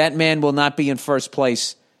luck, that man will not be in first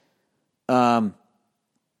place at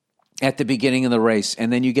the beginning of the race.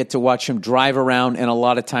 And then you get to watch him drive around and a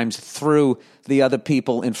lot of times through the other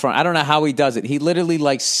people in front. I don't know how he does it. He literally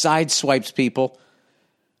like sideswipes people,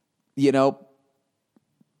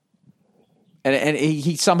 and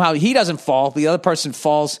he somehow, he doesn't fall. The other person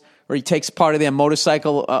falls, or he takes part of their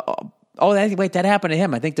motorcycle. That happened to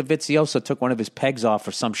him. I think Dovizioso took one of his pegs off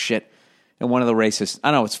or some shit in one of the races.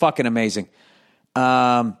 I don't know. It's fucking amazing.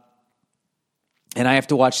 And I have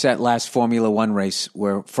to watch that last Formula One race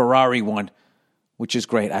where Ferrari won, which is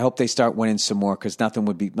great. I hope they start winning some more because nothing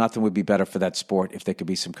would be better for that sport if there could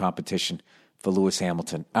be some competition for Lewis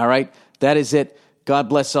Hamilton. All right, that is it. God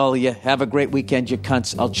bless all of you. Have a great weekend, you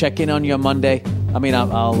cunts. I'll check in on you on Monday.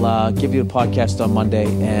 I'll give you a podcast on Monday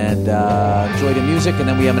and enjoy the music. And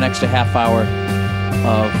then we have an extra half hour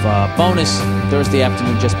of bonus Thursday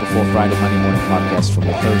afternoon just before Friday, Monday morning podcast from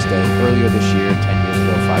the Thursday earlier this year, 10 years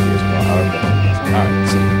ago, 5 years ago. All right,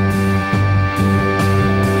 see you.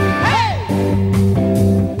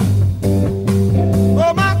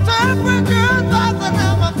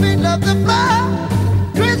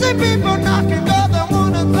 People knocking, but they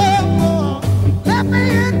wanna say more. Let me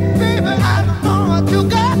in, baby, I don't know what you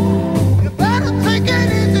got. You better take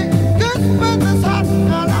it easy, this business hot.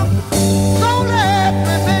 Don't let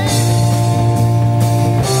me be.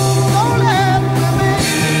 Don't let me be.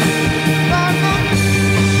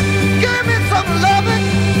 Give me some loving.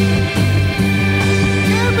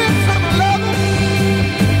 Give me some loving.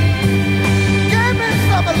 Give me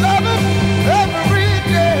some loving every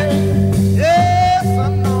day. Yes, I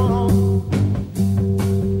know.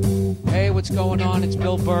 What's going on? It's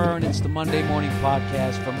Bill Burr, and it's the Monday Morning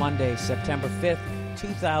Podcast for Monday, September 5th,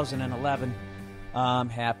 2011.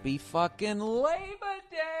 Happy fucking Labor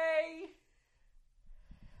Day!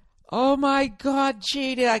 Oh my God,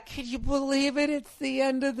 Gina, can you believe it? It's the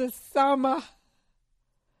end of the summer.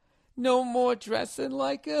 No more dressing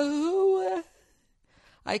like a hooah.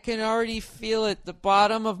 I can already feel it. The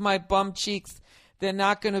bottom of my bum cheeks, they're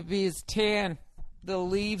not going to be as tan. The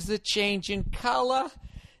leaves are changing color.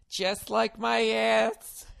 Just like my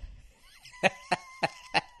ass.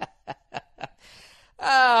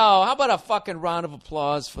 Oh, how about a fucking round of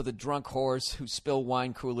applause for the drunk whores who spill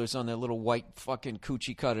wine coolers on their little white fucking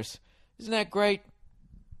coochie cutters. Isn't that great?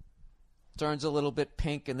 Turns a little bit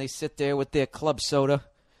pink and they sit there with their club soda.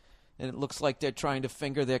 And it looks like they're trying to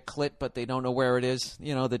finger their clit, but they don't know where it is.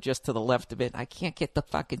 They're just to the left of it. I can't get the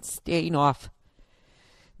fucking stain off.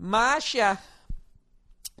 Masha,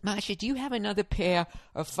 do you have another pair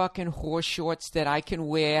of fucking horse shorts that I can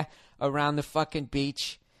wear around the fucking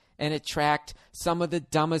beach and attract some of the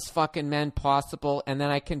dumbest fucking men possible, and then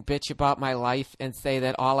I can bitch about my life and say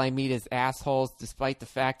that all I meet is assholes despite the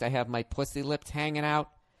fact I have my pussy lips hanging out?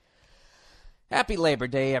 Happy Labor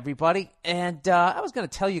Day, everybody. And I was going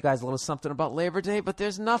to tell you guys a little something about Labor Day, but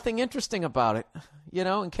there's nothing interesting about it. You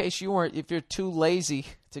know, in case you weren't, if you're too lazy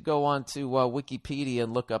to go on to Wikipedia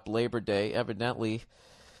and look up Labor Day, evidently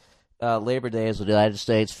Labor Day is the United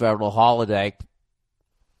States federal holiday.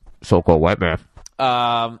 So-called white man.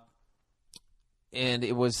 And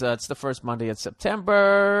it was it's the first Monday in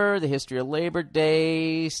September. The history of Labor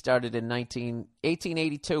Day started in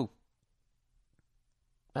 1882.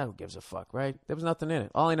 Who gives a fuck, right? There was nothing in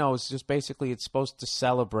it. All I know is just basically it's supposed to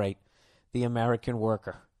celebrate the American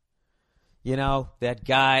worker. You know, that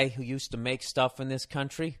guy who used to make stuff in this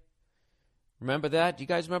country. Remember that? You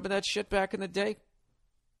guys remember that shit back in the day?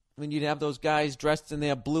 When you'd have those guys dressed in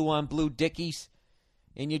their blue-on-blue dickies,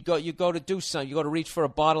 and you go to do something. You go to reach for a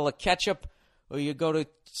bottle of ketchup, or you go to,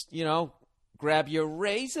 you know, grab your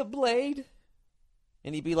razor blade,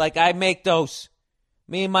 and he'd be like, I make those.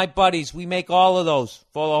 Me and my buddies, we make all of those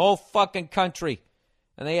for the whole fucking country.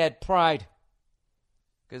 And they had pride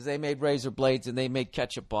because they made razor blades and they made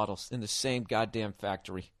ketchup bottles in the same goddamn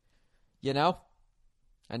factory. You know?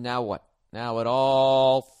 And now what? Now it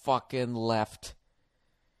all fucking left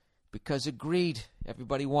because of greed.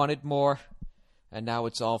 Everybody wanted more. And now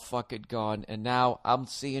it's all fucking gone. And now I'm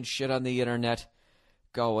seeing shit on the internet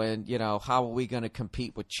going, you know, how are we going to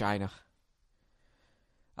compete with China?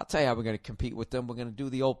 I'll tell you how we're going to compete with them. We're going to do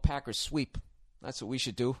the old Packers sweep. That's what we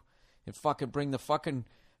should do. And fucking bring the fucking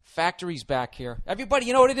factories back here. Everybody,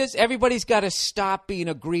 you know what it is? Everybody's got to stop being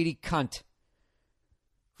a greedy cunt.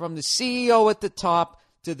 From the CEO at the top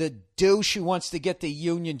to the douche who wants to get the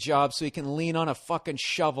union job so he can lean on a fucking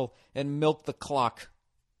shovel and milk the clock.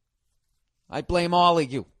 I blame all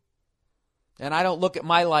of you. And I don't look at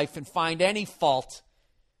my life and find any fault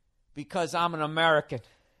because I'm an American.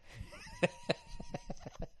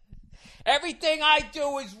 Everything I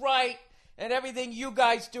do is right, and everything you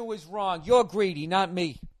guys do is wrong. You're greedy, not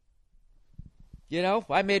me. You know,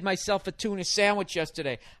 I made myself a tuna sandwich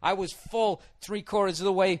yesterday. I was full 3/4 of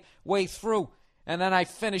the way through, and then I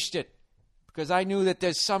finished it because I knew that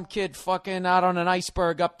there's some kid fucking out on an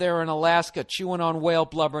iceberg up there in Alaska chewing on whale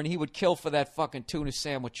blubber, and he would kill for that fucking tuna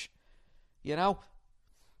sandwich. You know?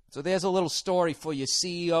 So there's a little story for you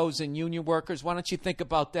CEOs and union workers. Why don't you think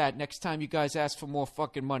about that next time you guys ask for more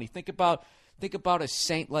fucking money? Think about a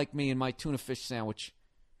saint like me and my tuna fish sandwich.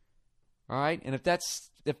 All right? And if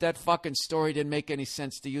that fucking story didn't make any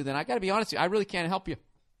sense to you, then I got to be honest with you, I really can't help you.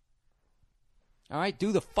 All right?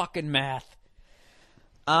 Do the fucking math.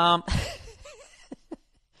 Oh,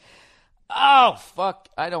 fuck.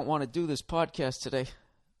 I don't want to do this podcast today.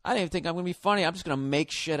 I don't even think I'm going to be funny. I'm just going to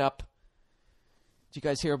make shit up. Did you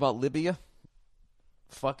guys hear about Libya?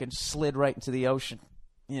 Fucking slid right into the ocean,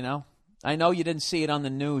 you know? I know you didn't see it on the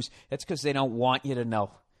news. It's because they don't want you to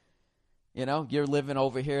know. You know, you're living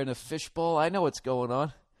over here in a fishbowl. I know what's going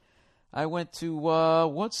on. I went to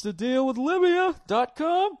what's the deal with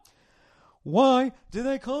Libya.com. Why do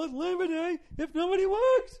they call it Labor Day if nobody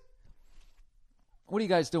works? What are you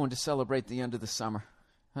guys doing to celebrate the end of the summer?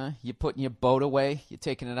 Huh? You putting your boat away? You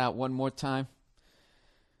taking it out one more time?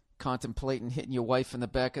 Contemplating hitting your wife in the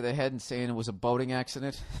back of the head and saying it was a boating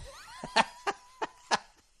accident?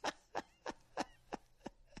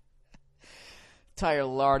 Tie your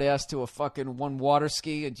lard ass to a fucking one water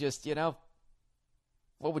ski and just, you know,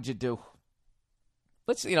 what would you do?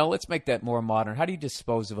 Let's make that more modern. How do you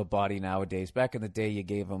dispose of a body nowadays? Back in the day, you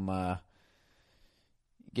gave them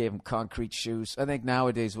concrete shoes. I think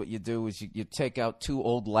nowadays what you do is you take out 2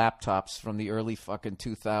 old laptops from the early fucking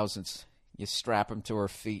 2000s. You strap them to her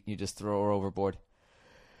feet and you just throw her overboard.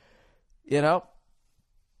 You know?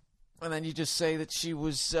 And then you just say that she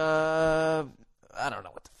was, I don't know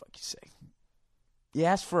what the fuck you say. You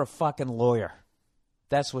ask for a fucking lawyer.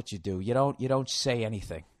 That's what you do. You don't say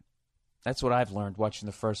anything. That's what I've learned watching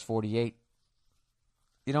the first 48.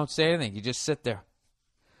 You don't say anything. You just sit there.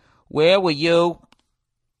 Where were you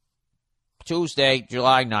Tuesday,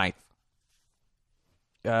 July 9th?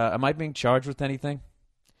 Am I being charged with anything?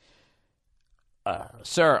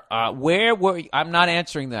 Sir, where were you? I'm not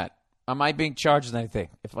answering that. Am I being charged with anything?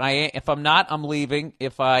 If I'm not, I'm leaving.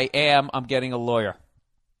 If I am, I'm getting a lawyer.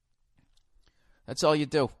 That's all you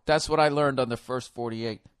do. That's what I learned on the first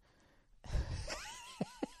 48.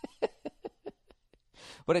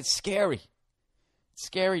 But it's scary. It's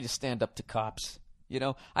scary to stand up to cops. You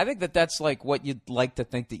know, I think that's like what you'd like to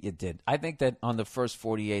think that you did. I think that on the first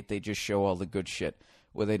 48, they just show all the good shit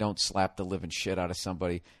where they don't slap the living shit out of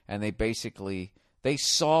somebody. And they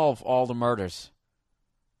solve all the murders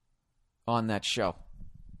on that show.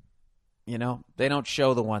 You know, they don't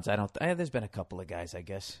show the ones there's been a couple of guys, I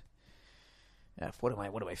guess. What am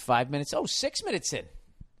I, 5 minutes? Oh, 6 minutes in.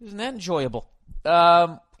 Isn't that enjoyable?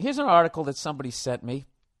 Here's an article that somebody sent me.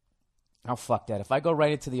 Oh, fuck that. If I go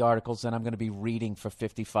right into the articles, then I'm going to be reading for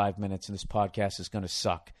 55 minutes, and this podcast is going to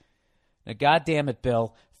suck. Now, goddamn it,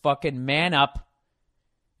 Bill. Fucking man up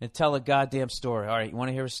and tell a goddamn story. All right, you want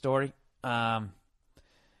to hear a story? I'm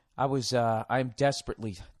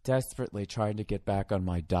desperately trying to get back on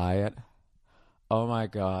my diet. Oh, my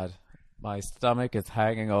God. My stomach is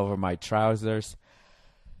hanging over my trousers.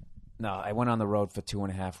 No, I went on the road for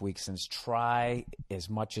 2.5 weeks and try as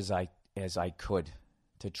much as I could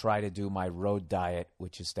to try to do my road diet,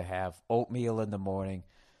 which is to have oatmeal in the morning,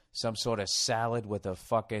 some sort of salad with a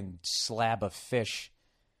fucking slab of fish,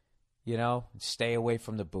 you know, stay away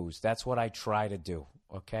from the booze. That's what I try to do,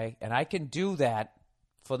 okay? And I can do that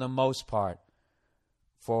for the most part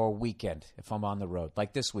for a weekend if I'm on the road.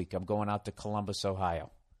 Like this week, I'm going out to Columbus,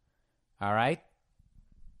 Ohio. All right?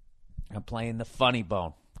 I'm playing the Funny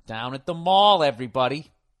Bone down at the mall,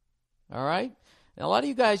 everybody. All right? Now, a lot of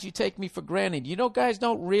you guys, you take me for granted. You know, guys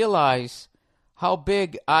don't realize how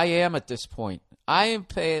big I am at this point. I am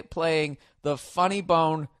playing the Funny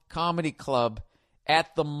Bone Comedy Club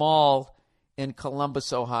at the mall in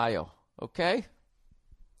Columbus, Ohio. Okay?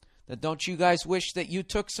 Now, don't you guys wish that you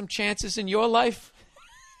took some chances in your life?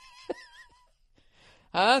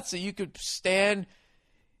 Huh? So you could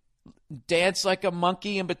dance like a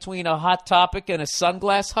monkey in between a Hot Topic and a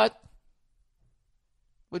Sunglass Hut?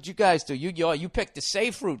 What'd you guys do? You picked the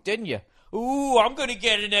safe route, didn't you? Ooh, I'm going to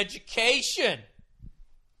get an education.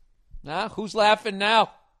 Nah, who's laughing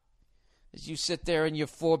now? As you sit there in your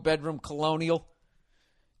 4-bedroom colonial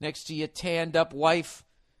next to your tanned-up wife,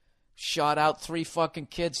 shot out 3 fucking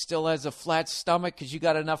kids, still has a flat stomach because you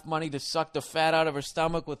got enough money to suck the fat out of her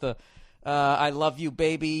stomach with a I love you,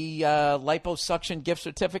 baby liposuction gift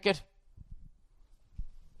certificate.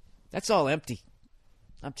 That's all empty.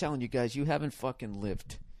 I'm telling you guys, you haven't fucking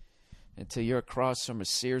lived until you're across from a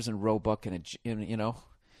Sears and Roebuck and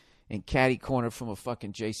in catty corner from a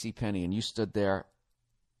fucking JCPenney, and you stood there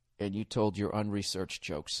and you told your unresearched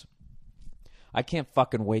jokes. I can't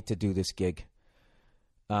fucking wait to do this gig.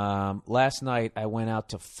 Last night I went out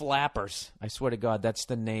to Flappers. I swear to God, that's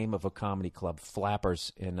the name of a comedy club,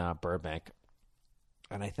 Flappers in Burbank.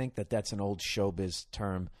 And I think that's an old showbiz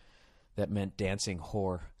term that meant dancing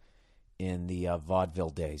whore in the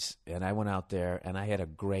vaudeville days. And I went out there and I had a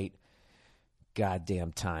great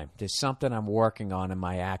goddamn time. There's something I'm working on in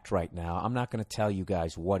my act right now. I'm not going to tell you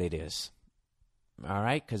guys what it is. All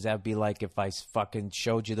right? Because that would be like if I fucking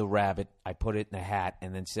showed you the rabbit, I put it in a hat,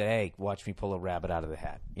 and then said, hey, watch me pull a rabbit out of the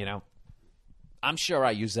hat. You know? I'm sure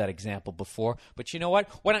I used that example before. But you know what?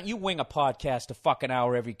 Why don't you wing a podcast a fucking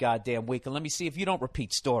hour every goddamn week, and let me see if you don't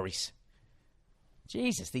repeat stories.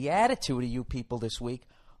 Jesus, the attitude of you people this week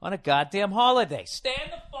on a goddamn holiday.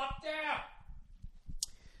 Stand the fuck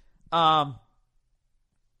down.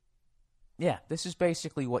 Yeah, this is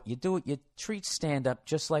basically what you do. You treat stand-up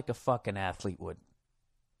just like a fucking athlete would.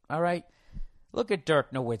 All right? Look at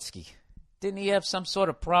Dirk Nowitzki. Didn't he have some sort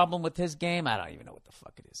of problem with his game? I don't even know what the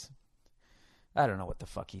fuck it is. I don't know what the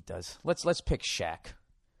fuck he does. Let's pick Shaq.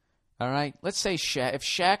 All right? Let's say Shaq. If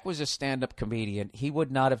Shaq was a stand-up comedian, he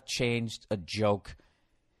would not have changed a joke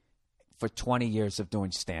for 20 years of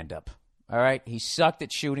doing stand-up. All right? He sucked at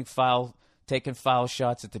taking foul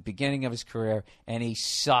shots at the beginning of his career, and he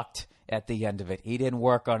sucked at the end of it. He didn't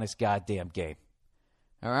work on his goddamn game.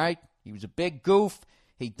 All right? He was a big goof.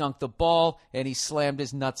 He dunked the ball, and he slammed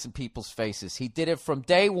his nuts in people's faces. He did it from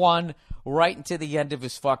day one right into the end of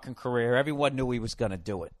his fucking career. Everyone knew he was going to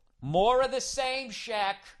do it. More of the same,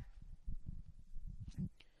 Shaq.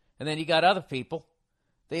 And then you got other people.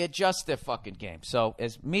 They adjust their fucking game. So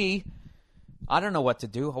as me, I don't know what to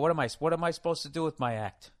do. What am I supposed to do with my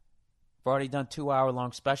act? I've already done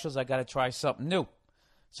 2-hour-long specials. I got to try something new.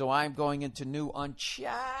 So I'm going into new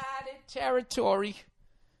uncharted territory,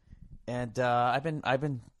 and I've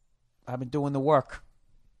been doing the work.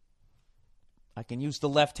 I can use the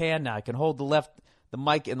left hand now. I can hold the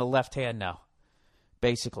mic in the left hand now.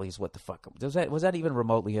 Basically, is what the fuck was that even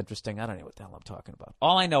remotely interesting? I don't know what the hell I'm talking about.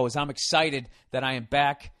 All I know is I'm excited that I am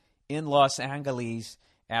back in Los Angeles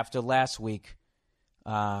after last week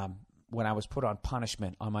when I was put on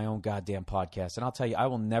punishment on my own goddamn podcast. And I'll tell you, I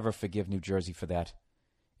will never forgive New Jersey for that.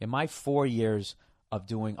 In my 4 years of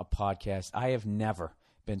doing a podcast, I have never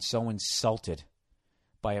been so insulted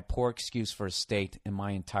by a poor excuse for a state in my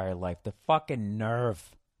entire life. The fucking nerve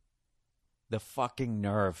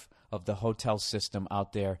of the hotel system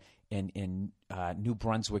out there in New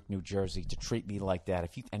Brunswick, New Jersey, to treat me like that.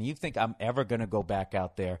 If you think I'm ever going to go back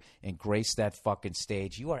out there and grace that fucking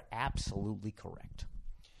stage, you are absolutely correct.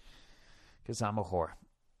 Because I'm a whore.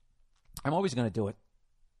 I'm always going to do it.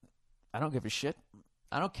 I don't give a shit.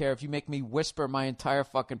 I don't care if you make me whisper my entire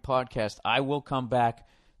fucking podcast. I will come back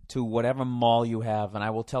to whatever mall you have, and I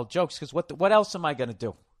will tell jokes, because what else am I going to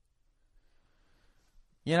do?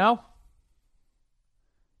 You know?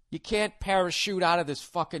 You can't parachute out of this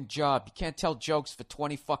fucking job. You can't tell jokes for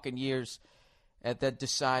 20 fucking years and then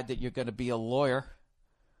decide that you're going to be a lawyer.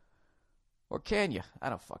 Or can you? I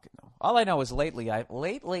don't fucking know. All I know is lately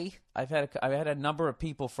I've had a number of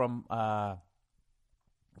people from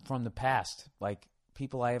the past, like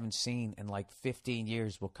people I haven't seen in like 15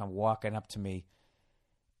 years, will come walking up to me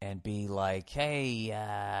and be like, "Hey,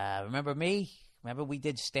 remember me? Remember we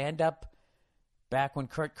did stand-up back when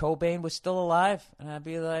Kurt Cobain was still alive?" And I'd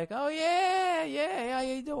be like, "Oh, yeah, how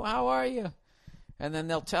you doing? How are you?" And then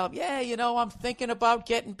they'll tell them, "Yeah, I'm thinking about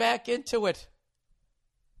getting back into it."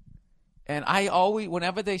 And I always,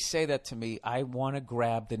 whenever they say that to me, I want to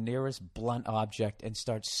grab the nearest blunt object and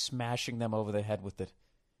start smashing them over the head with it.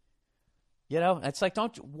 It's like,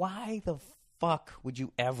 why the fuck would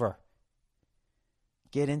you ever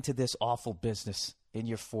get into this awful business in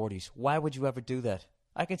your 40s? Why would you ever do that?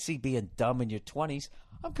 I can see being dumb in your 20s.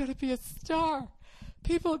 I'm going to be a star.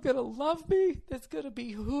 People are going to love me. There's going to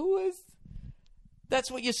be whoas.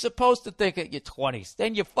 That's what you're supposed to think at your 20s.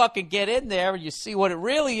 Then you fucking get in there and you see what it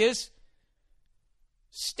really is.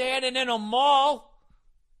 Standing in a mall,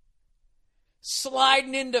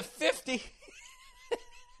 sliding into 50.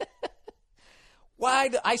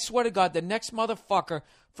 I swear to God, the next motherfucker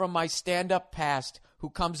from my stand-up past who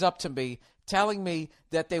comes up to me telling me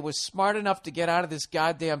that they were smart enough to get out of this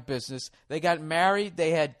goddamn business, they got married,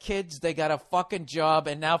 they had kids, they got a fucking job,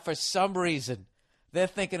 and now for some reason they're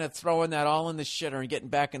thinking of throwing that all in the shitter and getting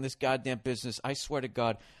back in this goddamn business. I swear to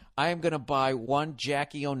God, I am going to buy one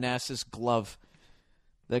Jackie Onassis glove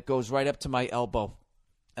that goes right up to my elbow,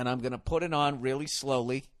 and I'm going to put it on really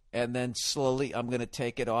slowly, and then slowly I'm going to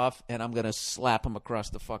take it off, and I'm going to slap him across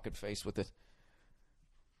the fucking face with it.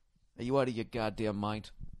 Are you out of your goddamn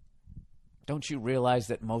mind? Don't you realize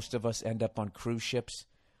that most of us end up on cruise ships?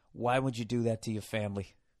 Why would you do that to your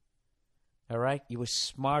family? All right? You were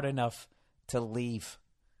smart enough to leave.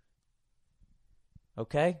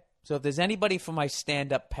 Okay? So if there's anybody from my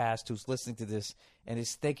stand-up past who's listening to this and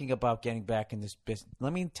is thinking about getting back in this business,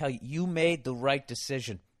 let me tell you, you made the right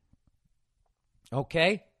decision.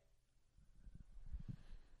 Okay?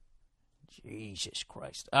 Jesus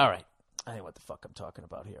Christ. All right. I know what the fuck I'm talking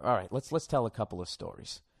about here. All right, let's tell a couple of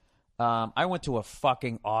stories. I went to a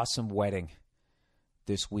fucking awesome wedding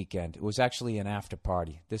this weekend. It was actually an after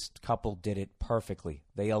party. This couple did it perfectly.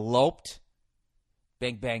 They eloped.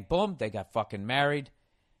 Bing, bang, boom. They got fucking married.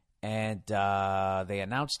 And they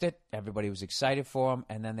announced it. Everybody was excited for them.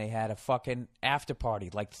 And then they had a fucking after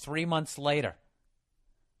party like 3 months later.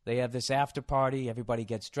 They have this after party. Everybody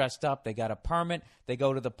gets dressed up. They got a permit. They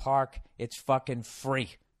go to the park. It's fucking free.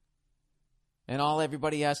 And all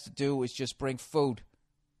everybody has to do is just bring food.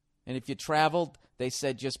 And if you traveled, they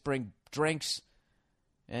said just bring drinks.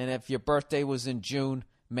 And if your birthday was in June,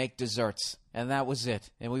 make desserts. And that was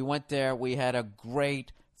it. And we went there. We had a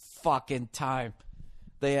great fucking time.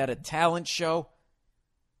 They had a talent show.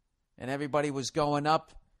 And everybody was going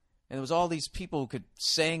up. And there was all these people who could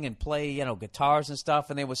sing and play, guitars and stuff.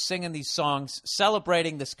 And they were singing these songs,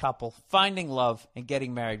 celebrating this couple, finding love, and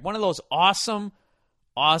getting married. One of those awesome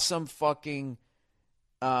fucking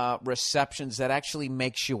receptions that actually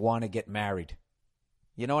makes you want to get married.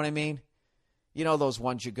 You know what I mean? You know those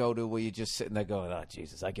ones you go to where you're just sitting there going, "Oh,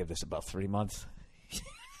 Jesus, I give this about 3 months."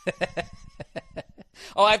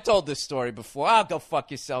 Oh, I've told this story before. Oh, go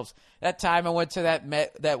fuck yourselves. That time I went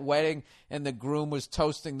to that wedding and the groom was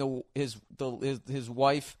toasting his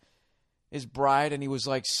wife, his bride, and he was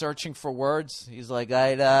like searching for words. He's like,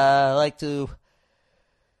 "I'd like to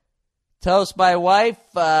toast my wife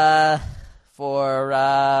for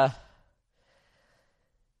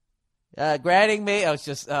granting me." I was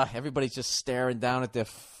just everybody's just staring down at their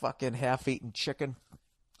fucking half-eaten chicken.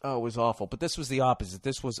 Oh, it was awful. But this was the opposite.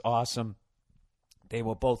 This was awesome. They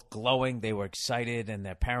were both glowing. They were excited, and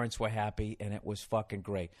their parents were happy, and it was fucking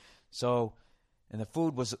great. So, and the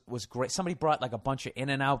food was great. Somebody brought like a bunch of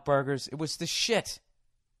In-N-Out burgers. It was the shit.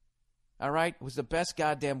 All right? It was the best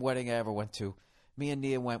goddamn wedding I ever went to. Me and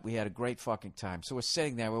Nia went. We had a great fucking time. So we're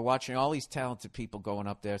sitting there. We're watching all these talented people going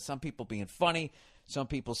up there. Some people being funny. Some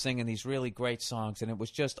people singing these really great songs. And it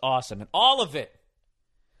was just awesome. And all of it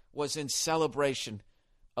was in celebration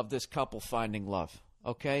of this couple finding love.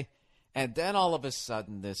 Okay? And then all of a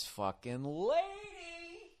sudden, this fucking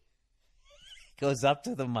lady goes up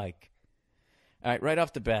to the mic. All right, right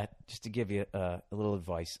off the bat, just to give you a little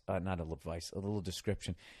advice, not a little advice, a little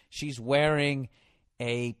description. She's wearing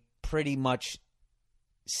a pretty much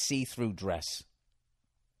see-through dress.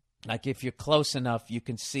 Like if you're close enough, you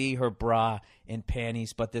can see her bra and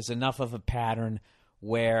panties, but there's enough of a pattern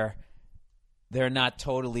where they're not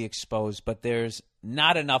totally exposed, but there's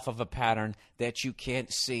not enough of a pattern that you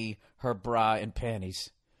can't see her bra and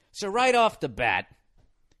panties. So right off the bat,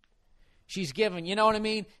 she's given, you know what I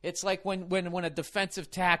mean? It's like when a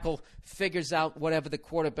defensive tackle figures out whatever the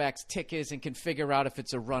quarterback's tick is and can figure out if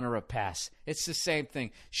it's a run or a pass. It's the same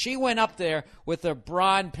thing. She went up there with her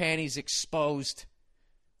bra and panties exposed.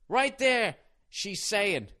 Right there, she's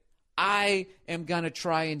saying, I am going to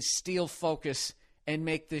try and steal focus and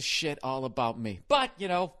make this shit all about me. But, you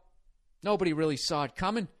know, nobody really saw it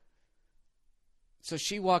coming. So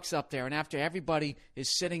she walks up there, and after everybody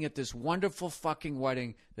is sitting at this wonderful fucking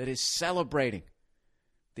wedding that is celebrating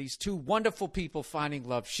these two wonderful people finding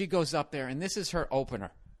love, she goes up there, and this is her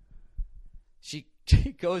opener. She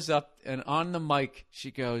goes up, and on the mic,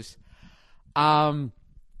 she goes, I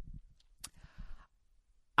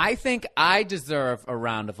think I deserve a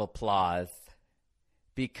round of applause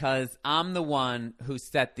because I'm the one who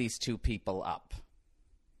set these two people up.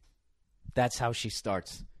 That's how she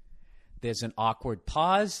starts. There's an awkward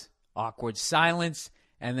pause, awkward silence,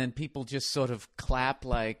 and then people just sort of clap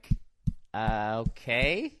like,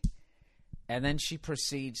 okay. And then she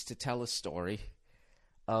proceeds to tell a story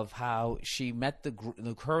of how she met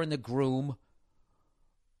her and the groom,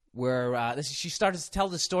 where she started to tell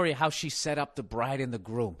the story of how she set up the bride and the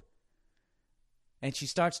groom. And she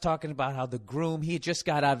starts talking about how the groom, he had just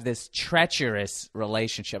got out of this treacherous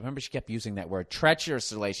relationship. Remember, she kept using that word,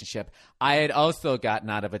 treacherous relationship. I had also gotten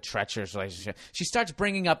out of a treacherous relationship. She starts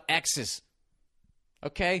bringing up exes.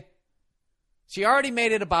 Okay? She already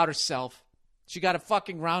made it about herself. She got a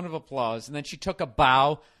fucking round of applause. And then she took a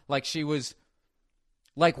bow like she was,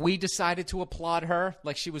 like we decided to applaud her,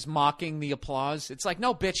 like she was mocking the applause. It's like,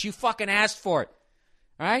 no, bitch, you fucking asked for it.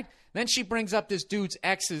 All right? Then she brings up this dude's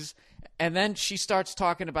exes, and then she starts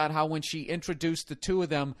talking about how when she introduced the two of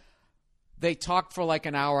them, they talked for like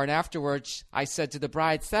an hour, and afterwards I said to the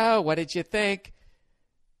bride, so what did you think?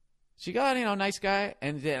 She goes, you know, nice guy.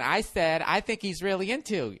 And then I said, I think he's really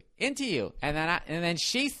into you. And then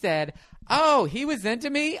she said, oh, he was into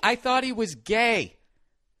me? I thought he was gay.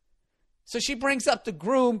 So she brings up the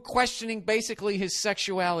groom questioning basically his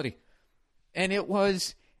sexuality. And it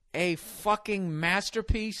was a fucking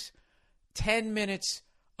masterpiece. 10 minutes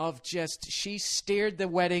of just, she steered the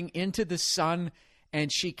wedding into the sun and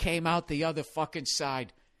she came out the other fucking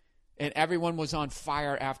side. And everyone was on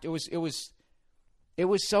fire after. It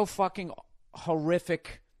was so fucking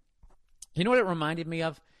horrific. You know what it reminded me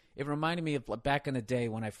of? It reminded me of back in the day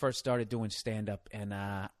when I first started doing stand-up, and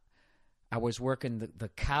I was working the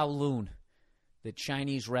Kowloon, the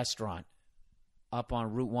Chinese restaurant up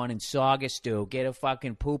on Route 1 in Saugusto. Get a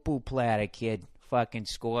fucking poo-poo platter, kid. Fucking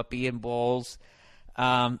scorpion bowls.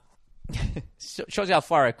 Shows you how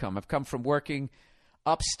far I've come. I've come from working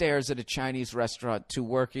upstairs at a Chinese restaurant to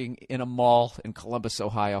working in a mall in Columbus,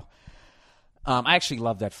 Ohio. I actually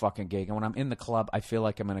love that fucking gig. And when I'm in the club, I feel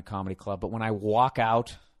like I'm in a comedy club. But when I walk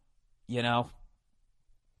out, you know,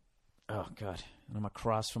 oh, God, and I'm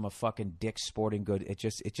across from a fucking Dick's Sporting Good, it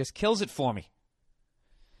just kills it for me.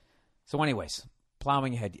 So anyways,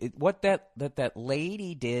 plowing ahead. What that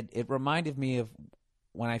lady did, it reminded me of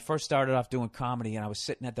when I first started off doing comedy, and I was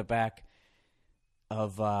sitting at the back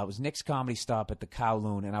of, it was Nick's Comedy Stop at the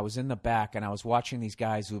Kowloon, and I was in the back, and I was watching these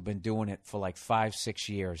guys who have been doing it for like 5-6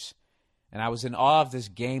 years. And I was in awe of this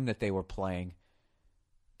game that they were playing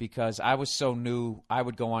because I was so new. I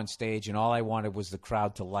would go on stage, and all I wanted was the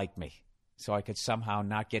crowd to like me so I could somehow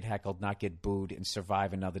not get heckled, not get booed, and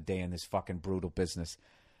survive another day in this fucking brutal business.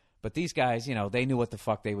 But these guys, you know, they knew what the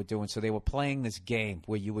fuck they were doing, so they were playing this game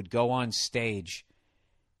where you would go on stage,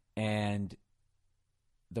 and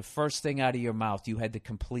the first thing out of your mouth, you had to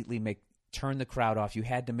completely turn the crowd off. You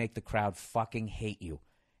had to make the crowd fucking hate you.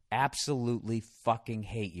 Absolutely fucking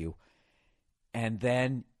hate you. And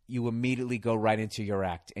then you immediately go right into your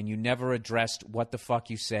act. And you never addressed what the fuck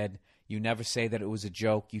you said. You never say that it was a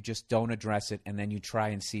joke. You just don't address it. And then you try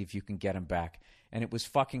and see if you can get them back. And it was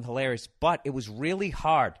fucking hilarious. But it was really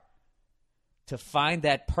hard to find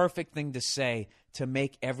that perfect thing to say to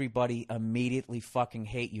make everybody immediately fucking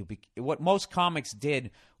hate you. What most comics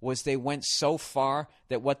did was they went so far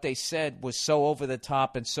that what they said was so over the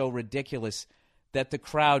top and so ridiculous that the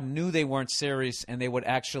crowd knew they weren't serious and they would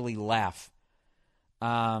actually laugh.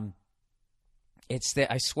 I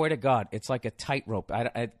swear to God, it's like a tightrope.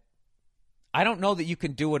 I don't know that you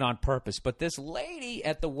can do it on purpose, but this lady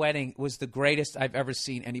at the wedding was the greatest I've ever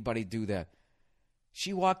seen anybody do that.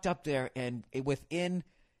 She walked up there, and within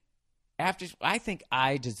I think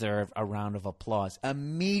I deserve a round of applause.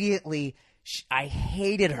 Immediately, I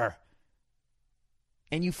hated her.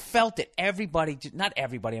 And you felt it. Everybody, not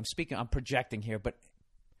everybody, I'm projecting here, but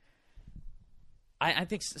I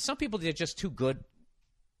think some people, they're just too good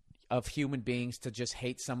of human beings to just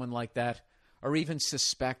hate someone like that or even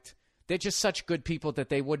suspect. They're just such good people that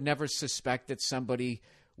they would never suspect that somebody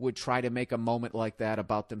would try to make a moment like that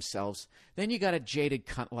about themselves. Then you got a jaded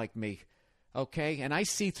cunt like me, okay? And I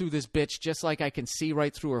see through this bitch just like I can see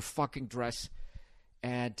right through her fucking dress.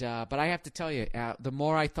 And but I have to tell you, the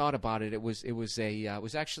more I thought about it, it was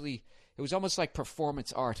almost like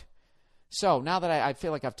performance art. So now that I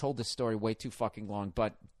feel like I've told this story way too fucking long,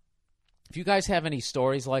 but if you guys have any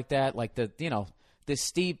stories like that, like the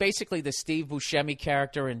Steve Buscemi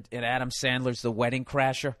character in Adam Sandler's The Wedding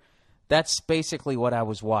Crasher, that's basically what I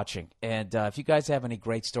was watching. And if you guys have any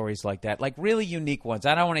great stories like that, like really unique ones,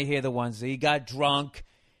 I don't want to hear the ones that he got drunk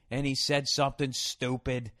and he said something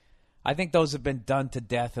stupid. I think those have been done to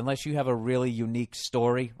death. Unless you have a really unique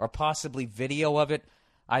story or possibly video of it,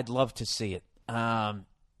 I'd love to see it.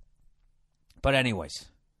 But anyways,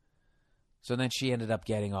 so then she ended up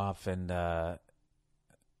getting off, and then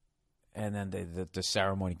the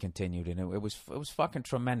ceremony continued, and it was fucking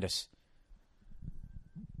tremendous.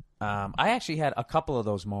 I actually had a couple of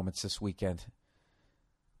those moments this weekend.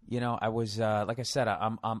 You know, I was like I said,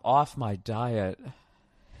 I'm off my diet.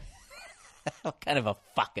 What kind of a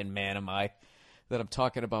fucking man am I that I'm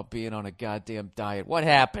talking about being on a goddamn diet? What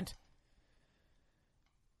happened?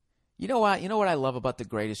 You know what? You know what I love about The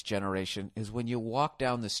Greatest Generation is when you walk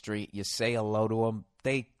down the street, you say hello to them,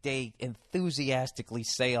 they enthusiastically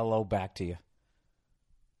say hello back to you.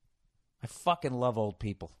 I fucking love old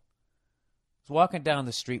people. I was walking down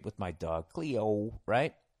the street with my dog, Cleo,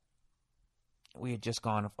 right? We had just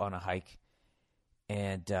gone on a hike,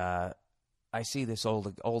 and I see this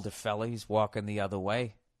older fella. He's walking the other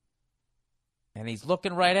way, and he's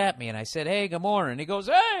looking right at me. And I said, "Hey, good morning." And he goes,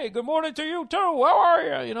 "Hey, good morning to you too. How are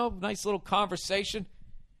you?" You know, nice little conversation.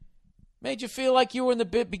 Made you feel like you were in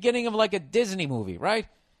the beginning of like a Disney movie, right?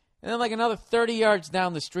 And then like another 30 yards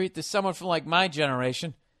down the street, there's someone from like my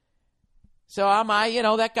generation. So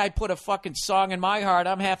that guy put a fucking song in my heart.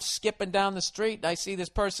 I'm half skipping down the street. And I see this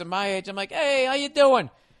person my age. I'm like, "Hey, how you doing?"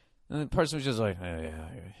 And the person was just like, "Hey,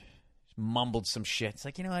 yeah." Mumbled some shit. It's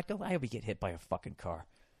like, you know what? I hope you get hit by a fucking car.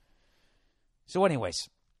 So anyways,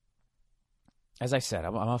 as I said,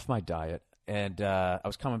 I'm off my diet, and I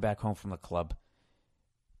was coming back home from the club,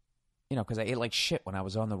 you know, because I ate like shit when I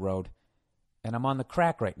was on the road, and I'm on the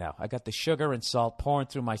crack right now. I got the sugar and salt pouring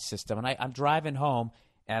through my system, and I'm driving home,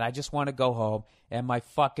 and I just want to go home, and my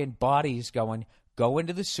fucking body's going, go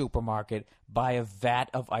into the supermarket, buy a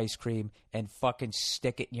vat of ice cream, and fucking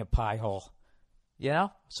stick it in your pie hole. You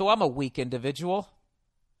know? So I'm a weak individual.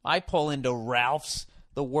 I pull into Ralph's,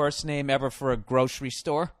 the worst name ever for a grocery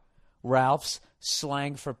store. Ralph's,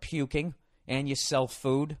 slang for puking, and you sell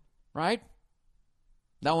food, right?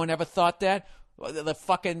 No one ever thought that? The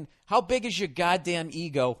fucking, how big is your goddamn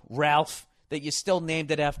ego, Ralph, that you still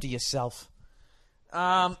named it after yourself?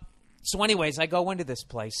 So anyways, I go into this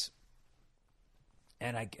place,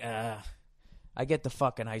 and I get the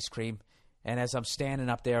fucking ice cream. And as I'm standing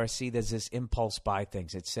up there, I see there's this impulse buy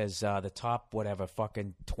things. It says the top, whatever,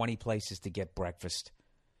 fucking 20 places to get breakfast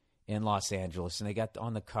in Los Angeles. And they got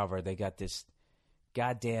on the cover, they got this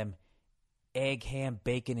goddamn egg, ham,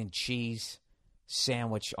 bacon, and cheese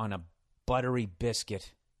sandwich on a buttery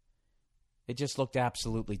biscuit. It just looked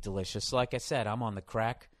absolutely delicious. Like I said, I'm on the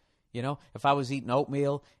crack. You know, if I was eating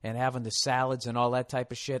oatmeal and having the salads and all that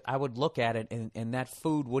type of shit, I would look at it and that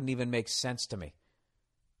food wouldn't even make sense to me.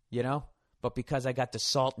 You know? But because I got the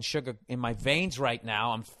salt and sugar in my veins right now,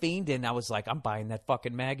 I'm fiending. I was like, I'm buying that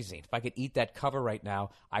fucking magazine. If I could eat that cover right now,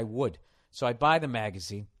 I would. So I buy the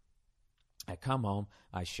magazine. I come home.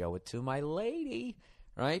 I show it to my lady,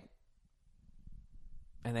 right?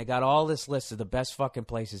 And they got all this list of the best fucking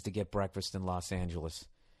places to get breakfast in Los Angeles.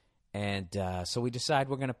 And so we decide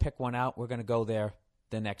we're going to pick one out. We're going to go there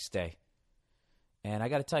the next day. And I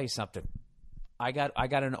got to tell you something. I got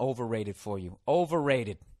an overrated for you.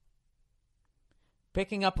 Overrated.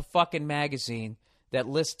 Picking up a fucking magazine that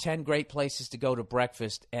lists 10 great places to go to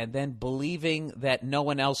breakfast and then believing that no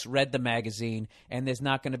one else read the magazine and there's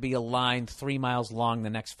not going to be a line 3 miles long the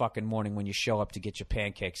next fucking morning when you show up to get your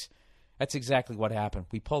pancakes. That's exactly what happened.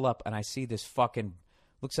 We pull up and I see this fucking,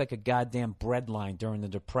 looks like a goddamn bread line during the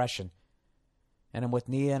Depression. And I'm with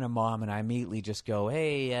Nia and her mom and I immediately just go,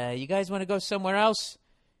 "Hey, you guys want to go somewhere else?"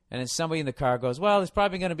 And then somebody in the car goes, "Well, there's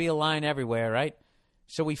probably going to be a line everywhere, right?"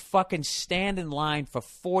 So we fucking stand in line for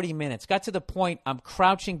 40 minutes. Got to the point I'm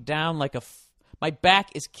crouching down like My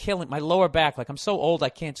back is killing, my lower back. Like, I'm so old I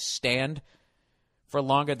can't stand for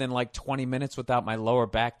longer than like 20 minutes without my lower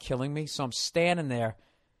back killing me. So I'm standing there.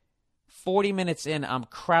 40 minutes in, I'm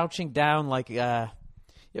crouching down like, you ever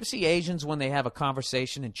see Asians when they have a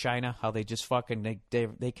conversation in China, how they just fucking,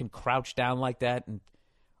 they can crouch down like that?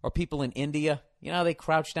 Or people in India, you know, they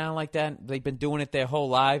crouch down like that. They've been doing it their whole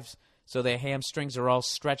lives, so their hamstrings are all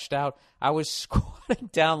stretched out. I was squatting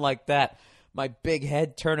down like that, my big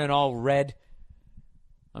head turning all red.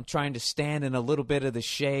 I'm trying to stand in a little bit of the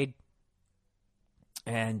shade.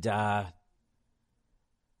 And I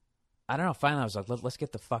don't know, finally I was like, let's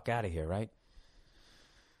get the fuck out of here, right?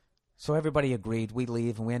 So everybody agreed. We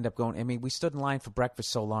leave, and we end up going. I mean, we stood in line for breakfast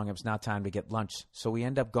so long, it was now time to get lunch. So we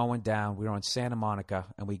end up going down. We were on Santa Monica,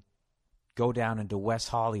 and we go down into West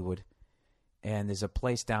Hollywood. And there's a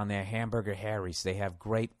place down there, Hamburger Harry's. They have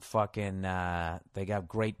great fucking, they got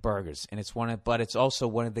great burgers. And but it's also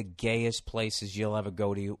one of the gayest places you'll ever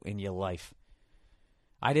go to in your life.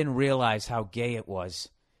 I didn't realize how gay it was.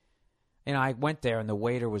 You know, I went there, and the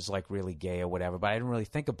waiter was like really gay or whatever, but I didn't really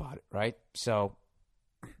think about it, right? So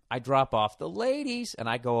I drop off the ladies, and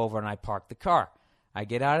I go over and I park the car. I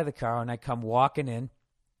get out of the car, and I come walking in,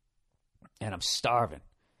 and I'm starving.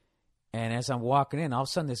 And as I'm walking in, all of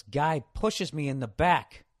a sudden this guy pushes me in the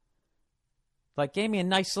back. Like, gave me a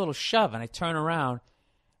nice little shove, and I turn around,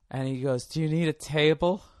 and he goes, "Do you need a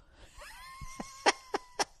table?"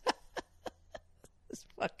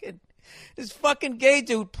 This fucking gay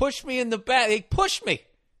dude pushed me in the back. He pushed me.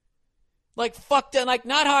 Like, fucked it. Like,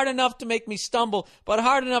 not hard enough to make me stumble, but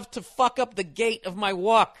hard enough to fuck up the gait of my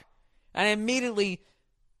walk. And I immediately,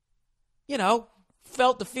 you know,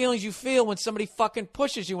 felt the feelings you feel when somebody fucking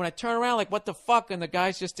pushes you. When I turn around, like, what the fuck? And the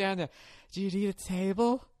guy's just down there. "Do you need a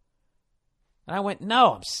table?" And I went,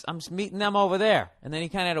 "No, I'm meeting them over there." And then he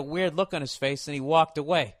kind of had a weird look on his face, and he walked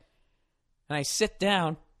away. And I sit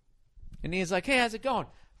down, and he's like, "Hey, how's it going?"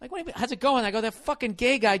 I'm like, "What do you mean, how's it going?" I go, "That fucking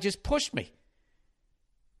gay guy just pushed me."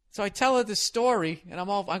 So I tell her the story, and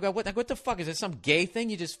I go, what the fuck? Is it some gay thing?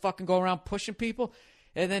 You just fucking go around pushing people?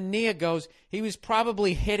 And then Nia goes, "He was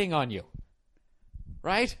probably hitting on you."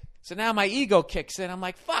 Right? So now my ego kicks in. I'm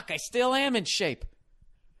like, fuck, I still am in shape.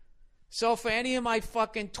 So for any of my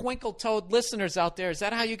fucking twinkle-toed listeners out there, is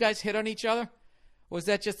that how you guys hit on each other? Or was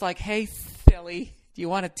that just like, "Hey, silly, do you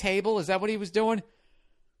want a table?" Is that what he was doing? It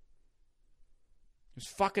was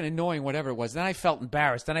fucking annoying, whatever it was. Then I felt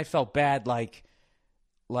embarrassed. Then I felt bad, like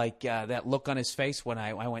that look on his face when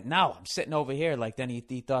I went, "No, I'm sitting over here." Like, then he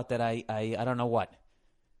thought that I don't know what.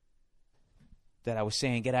 That I was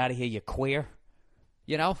saying, "Get out of here, you queer."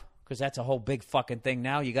 You know? Because that's a whole big fucking thing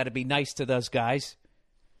now. You got to be nice to those guys.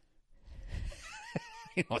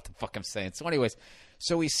 You know what the fuck I'm saying. So anyways,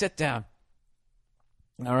 so we sit down.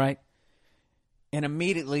 All right? And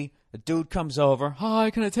immediately, a dude comes over. "Hi,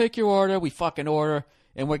 can I take your order?" We fucking order.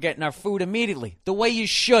 And we're getting our food immediately. The way you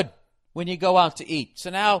should when you go out to eat. So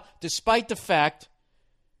now, despite the fact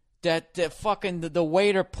that the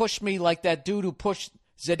waiter pushed me like that dude who pushed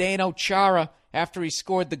Zdeno Chara after he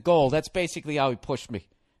scored the goal. That's basically how he pushed me.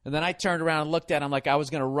 And then I turned around and looked at him like I was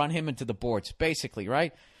going to run him into the boards, basically,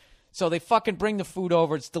 right? So they fucking bring the food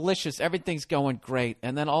over. It's delicious. Everything's going great.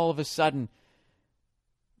 And then all of a sudden,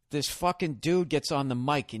 this fucking dude gets on the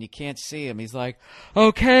mic and you can't see him. He's like,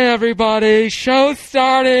 "Okay, everybody, show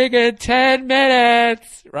starting in 10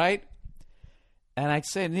 minutes, right? And I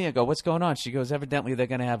say to Nia, "What's going on?" She goes, "Evidently they're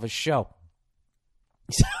going to have a show."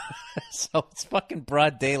 So it's fucking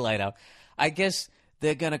broad daylight out. I guess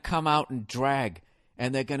they're going to come out and drag,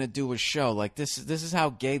 and they're going to do a show. Like, this is how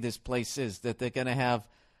gay this place is, that they're going to have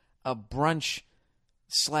a brunch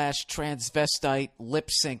 / transvestite lip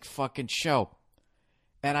sync fucking show.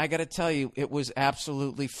 And I got to tell you, it was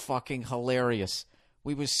absolutely fucking hilarious.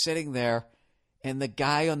 We was sitting there, and the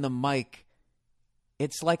guy on the mic,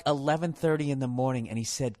 it's like 11:30 in the morning, and he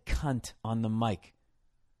said "cunt" on the mic.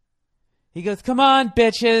 He goes, "Come on,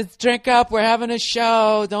 bitches, drink up. We're having a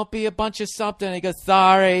show. Don't be a bunch of something." And he goes,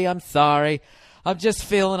 "Sorry, I'm sorry. I'm just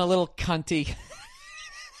feeling a little cunty."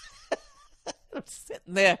 I'm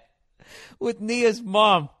sitting there with Nia's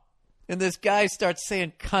mom, and this guy starts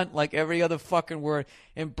saying "cunt" like every other fucking word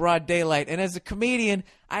in broad daylight. And as a comedian,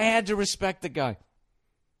 I had to respect the guy.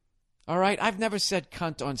 All right? I've never said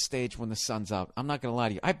 "cunt" on stage when the sun's out. I'm not going to lie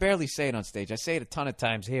to you. I barely say it on stage. I say it a ton of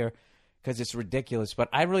times here because it's ridiculous, but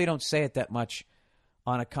I really don't say it that much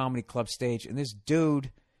on a comedy club stage. And this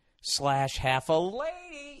dude / half a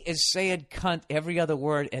lady is saying "cunt" every other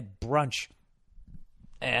word at brunch.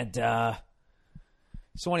 And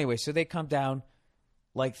so anyway, so they come down,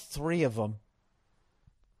 like 3 of them.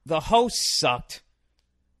 The host sucked,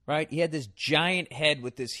 right? He had this giant head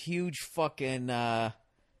with this huge fucking, I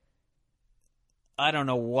don't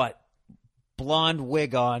know what, blonde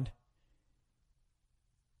wig on.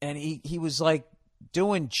 And he was like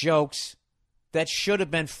doing jokes that should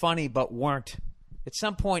have been funny but weren't. At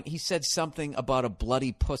some point, he said something about a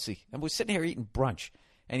bloody pussy. And we're sitting here eating brunch,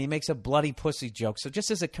 and he makes a bloody pussy joke. So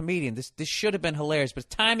just as a comedian, this should have been hilarious, but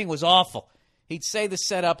timing was awful. He'd say the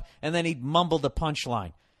setup, and then he'd mumble the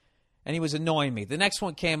punchline. And he was annoying me. The next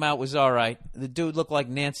one came out, was all right. The dude looked like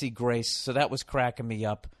Nancy Grace, so that was cracking me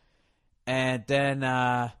up. And then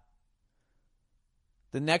the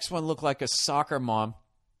next one looked like a soccer mom.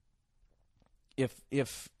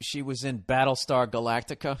 If she was in Battlestar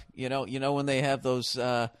Galactica, you know when they have those,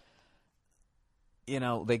 they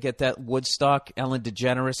get that Woodstock Ellen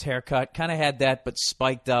DeGeneres haircut, kind of had that but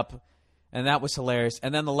spiked up, and that was hilarious.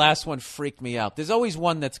 And then the last one freaked me out. There's always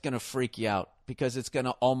one that's gonna freak you out because it's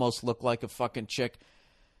gonna almost look like a fucking chick.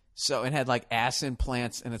 So it had like ass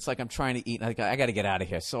implants, and it's like I'm trying to eat. And I got to get out of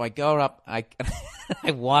here. So I go up, I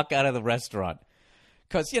walk out of the restaurant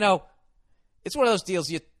because it's one of those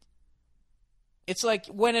deals. It's like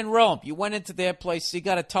when in Rome, you went into their place, so you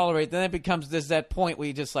got to tolerate. Then it becomes there's that point where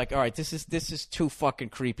you're just like, all right, this is too fucking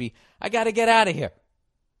creepy. I got to get out of here,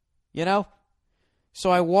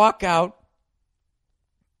 So I walk out,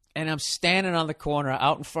 and I'm standing on the corner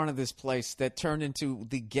out in front of this place that turned into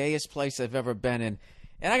the gayest place I've ever been in.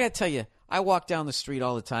 And I got to tell you, I walk down the street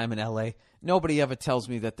all the time in L.A. Nobody ever tells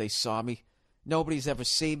me that they saw me. Nobody's ever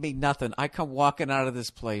seen me, nothing. I come walking out of this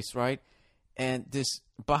place, right? And this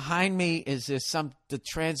behind me is the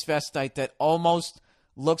transvestite that almost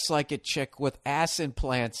looks like a chick with ass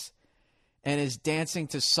implants and is dancing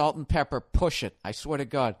to Salt and Pepper. Push It. I swear to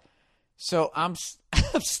God. So I'm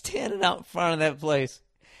standing out in front of that place,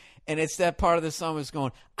 and it's that part of the song that's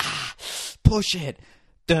going, push it.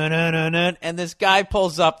 Dun-dun-dun-dun. And this guy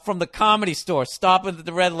pulls up from the Comedy Store, stopping at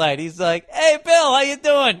the red light. He's like, hey, Bill, how you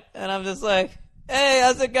doing? And I'm just like, hey,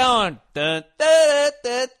 how's it going? Dun, dun,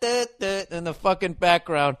 dun, dun, dun, in the fucking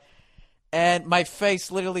background. And my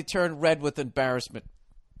face literally turned red with embarrassment.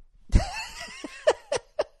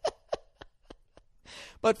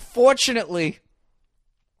 But fortunately,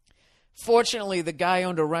 the guy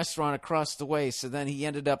owned a restaurant across the way, so then he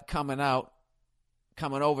ended up coming out,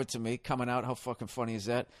 how fucking funny is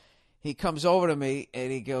that? He comes over to me,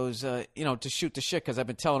 and he goes, to shoot the shit, because I've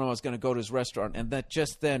been telling him I was going to go to his restaurant. And that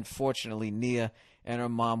just then, fortunately, Nia and her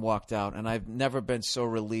mom walked out, and I've never been so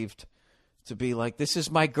relieved to be like, this is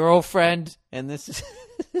my girlfriend, and this is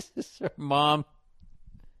her mom.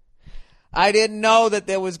 I didn't know that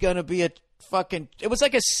there was going to be a fucking... It was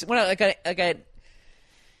like a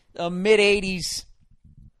mid-'80s...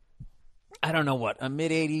 I don't know what. A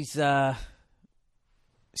mid-'80s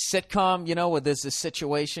sitcom, where there's a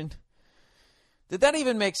situation. Did that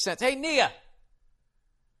even make sense? Hey, Nia!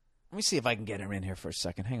 Let me see if I can get her in here for a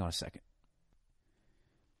second. Hang on a second.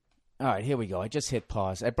 All right, here we go. I just hit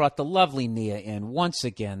pause. I brought the lovely Nia in once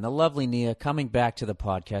again. The lovely Nia coming back to the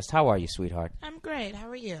podcast. How are you, sweetheart? I'm great. How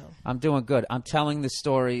are you? I'm doing good. I'm telling the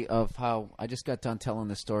story of how I just got done telling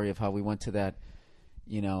the story of how we went to that,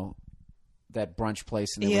 that brunch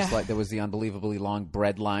place, and there was the unbelievably long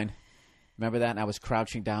bread line. Remember that? And I was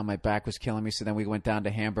crouching down. My back was killing me. So then we went down to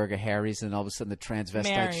Hamburger Harry's, and all of a sudden the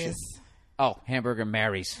transvestite shit. Oh, Hamburger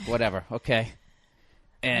Mary's. Whatever. Okay.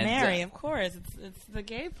 And, Mary, of course. It's the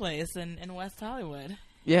gay place in West Hollywood.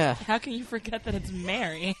 Yeah. How can you forget that it's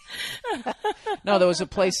Mary? No, there was a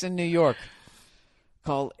place in New York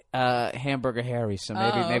called Hamburger Harry's, so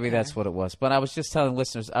maybe that's what it was. But I was just telling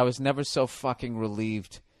listeners, I was never so fucking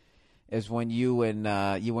relieved as when you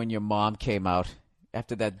and your mom came out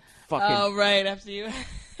after that fucking... Oh, right, after you...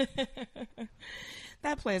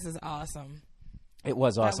 That place is awesome. It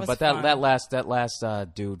was awesome, but that last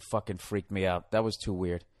dude fucking freaked me out. That was too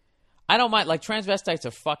weird. I don't mind. Like, transvestites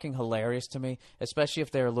are fucking hilarious to me, especially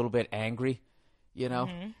if they're a little bit angry,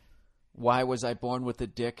 Mm-hmm. Why was I born with a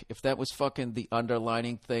dick? If that was fucking the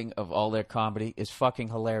underlining thing of all their comedy, is fucking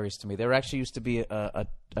hilarious to me. There actually used to be a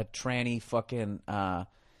tranny fucking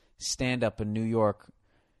stand-up in New York,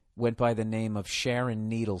 went by the name of Sharon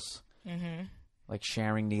Needles. Mm-hmm. Like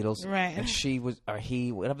sharing needles. Right. And she was, or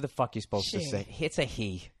he, whatever the fuck you're supposed to say. It's a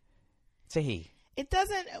he. It's a he. It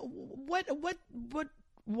doesn't,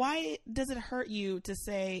 why does it hurt you to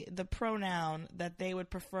say the pronoun that they would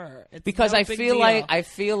prefer? It's because I feel like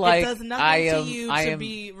it does nothing to you to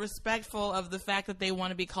be respectful of the fact that they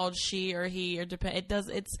want to be called she or he or depend.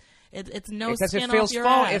 It's no because skin it feels off your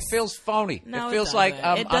phony. ass. It feels phony. No, it feels like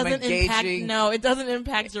I'm engaging. It doesn't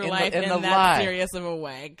impact your life in that lie. serious of a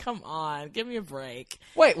way. Come on, give me a break.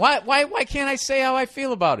 Wait, why can't I say how I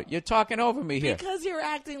feel about it? You're talking over me here. Because you're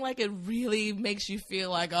acting like it really makes you feel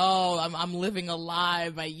like, oh, I'm living a lie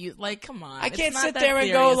by you. Like, come on. I It's can't not sit that there and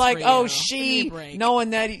serious go like, for oh, you. Give me a she, break.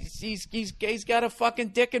 knowing that he's got a fucking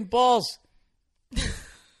dick and balls.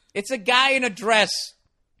 It's a guy in a dress.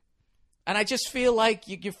 And I just feel like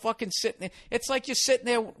you're fucking sitting there. It's like you're sitting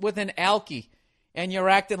there with an alkie, and you're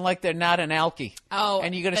acting like they're not an alkie. Oh,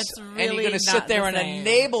 and you're gonna it's really sit not there the and same.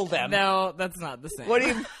 enable them. No, that's not the same. What do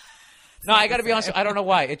you? No, I got to be honest. I don't know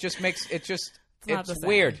why. It just makes not the it's same.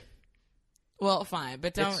 weird. Well, fine,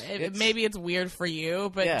 but don't. Maybe it's weird for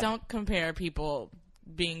you, but don't compare people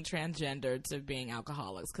being transgender to being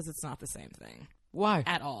alcoholics because it's not the same thing. Why?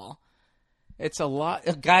 At all. It's a lot.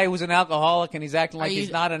 A guy who's an alcoholic and he's acting like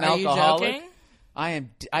he's not an alcoholic. Are you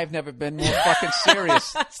joking? I've never been more fucking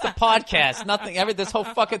serious. It's the podcast. This whole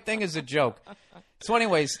fucking thing is a joke. So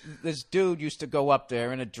anyways, this dude used to go up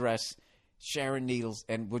there in a dress, sharing needles,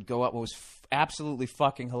 and would go up. It was absolutely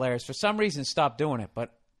fucking hilarious. For some reason, stopped doing it,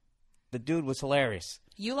 but the dude was hilarious.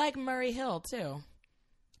 You like Murray Hill, too.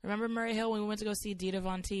 Remember Murray Hill when we went to go see Dita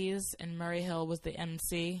Von Teese and Murray Hill was the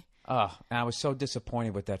MC? Oh, and I was so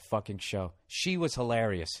disappointed with that fucking show. She was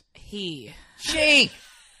hilarious. She.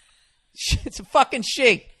 It's a fucking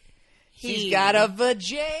she. She's got a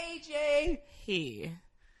vajayjay. He.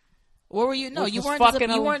 Where were you? No, you weren't.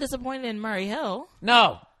 You weren't disappointed in Murray Hill.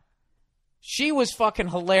 No. She was fucking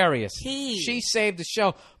hilarious. She saved the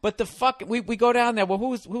show. But we go down there. Well,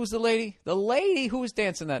 who's the lady? The lady who was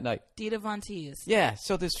dancing that night. Dita Von Teese. Yeah.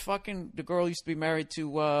 So the girl used to be married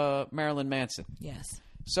to Marilyn Manson. Yes.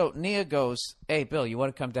 So Nia goes, hey, Bill, you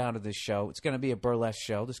want to come down to this show? It's going to be a burlesque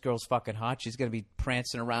show. This girl's fucking hot. She's going to be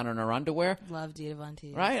prancing around in her underwear. Love Dita Von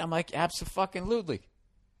Teese. Right? I'm like, abso-fucking-lutely.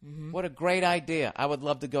 Mm-hmm. What a great idea. I would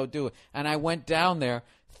love to go do it. And I went down there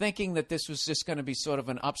thinking that this was just going to be sort of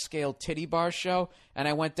an upscale titty bar show. And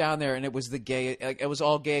I went down there, and it was it was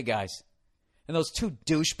all gay guys. And those two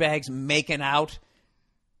douchebags making out.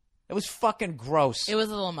 It was fucking gross. It was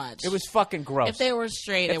a little much. It was fucking gross. If they were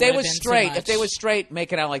straight, if they were straight,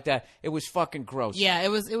 making out like that, it was fucking gross. Yeah, it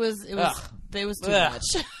was too much.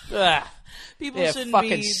 People shouldn't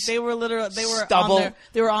be. They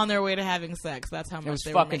were on their way to having sex. That's how much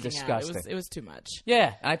they were making disgusting. Out. It was too much.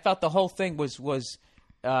 Yeah, and I felt the whole thing was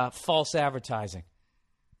false advertising.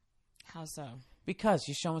 How so? Because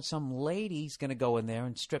you're showing some lady's going to go in there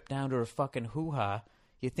and strip down to her fucking hoo-ha.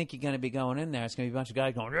 You think you're going to be going in there. It's going to be a bunch of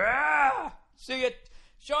guys going, yeah! See it!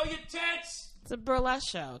 Show your tits! It's a burlesque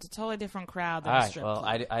show. It's a totally different crowd than a strip club.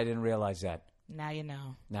 Well, I didn't realize that. Now you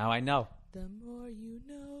know. Now I know. The more you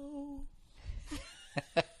know.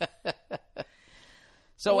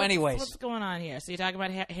 So anyways. What's going on here? So you're talking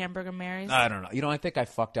about Hamburger Mary's? I don't know. I think I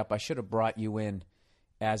fucked up. I should have brought you in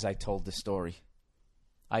as I told the story.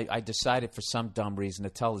 I decided for some dumb reason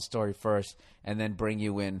to tell the story first and then bring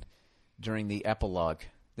you in during the epilogue.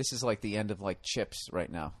 This is like the end of like Chips right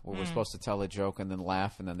now, where we're supposed to tell a joke and then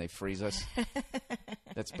laugh and then they freeze us.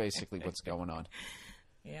 That's basically what's going on.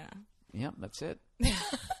 Yeah. Yep, that's it.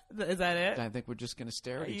 Is that it? I think we're just going to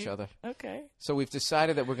stare at each other. Okay. So we've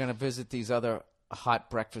decided that we're going to visit these other hot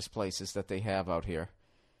breakfast places that they have out here.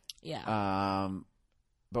 Yeah.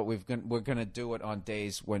 But we're going to do it on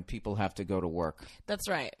days when people have to go to work. That's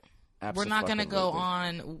right. We're not going to go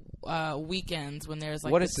on weekends when there's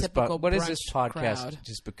like typical what is this podcast crowd.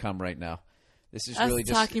 Just become right now? This is Us really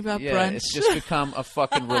just talking about brunch. It's just become a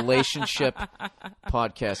fucking relationship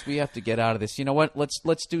podcast. We have to get out of this. You know what?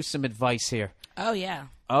 Let's do some advice here. Oh yeah.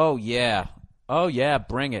 Oh yeah. Oh yeah.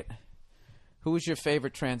 Bring it. Who was your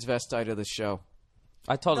favorite transvestite of the show?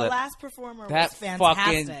 I told the that last performer that was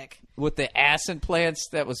fantastic. Fucking, with the ass implants,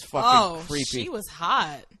 that was fucking creepy. She was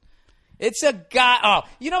hot. It's a guy. Oh,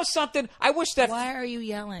 you know something? I wish that. Why are you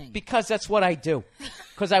yelling? Because that's what I do.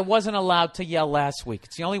 Because I wasn't allowed to yell last week.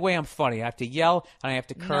 It's the only way I'm funny. I have to yell, and I have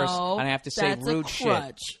to curse, and I have to say rude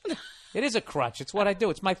shit. It is a crutch. It's what I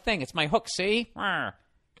do. It's my thing. It's my hook. See?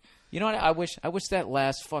 You know what? I wish that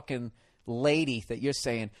last fucking lady that you're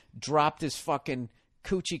saying dropped his fucking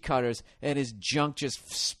coochie cutters and his junk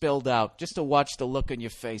just spilled out just to watch the look on your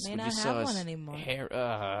face when you saw his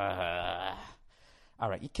hair. All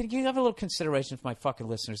right, can you have a little consideration for my fucking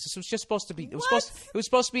listeners? This was just supposed to be. It was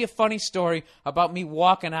supposed to be a funny story about me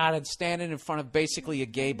walking out and standing in front of basically a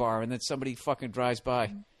gay bar, and then somebody fucking drives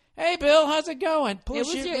by. Hey, Bill, how's it going?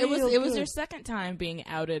 It was your second time being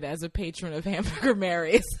outed as a patron of Hamburger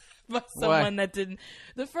Mary's by someone that didn't.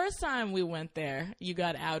 The first time we went there, you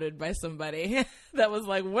got outed by somebody that was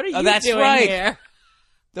like, "What are you doing here?"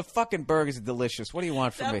 The fucking burgers are delicious. What do you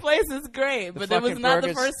want from me? That place is great, but it was not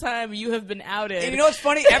the first time you have been outed. And you know what's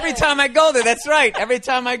funny? Every time I go there, that's right. Every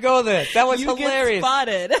time I go there, that was hilarious. Get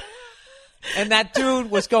spotted. And that dude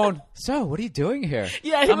was going, so what are you doing here?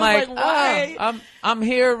 Yeah, he was like, why? Oh, I'm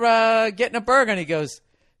here getting a burger. And he goes,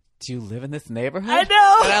 do you live in this neighborhood? I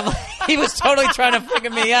know. And I'm like, he was totally trying to figure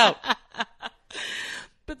me out.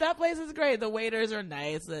 But that place is great. The waiters are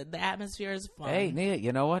nice. The atmosphere is fun. Hey, Nia,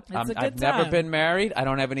 you know what? I've never been married. I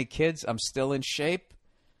don't have any kids. I'm still in shape.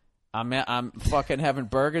 I'm fucking having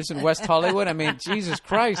burgers in West Hollywood. I mean, Jesus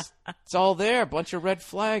Christ. It's all there. A bunch of red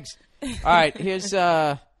flags. All right, here's...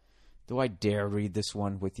 do I dare read this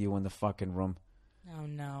one with you in the fucking room? Oh,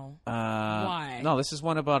 no. Why? No, this is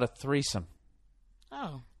one about a threesome.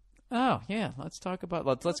 Oh. Oh, yeah. Let's talk about...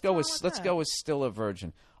 Let's go with still a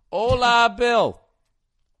virgin. Hola, Bill.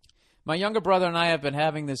 My younger brother and I have been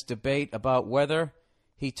having this debate about whether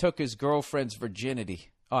he took his girlfriend's virginity.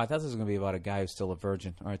 Oh, I thought this was going to be about a guy who's still a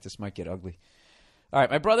virgin. All right, this might get ugly. All right,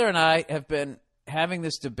 my brother and I have been having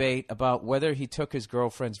this debate about whether he took his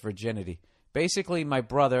girlfriend's virginity. Basically, my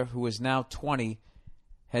brother, who is now 20,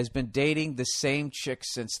 has been dating the same chick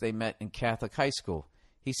since they met in Catholic high school.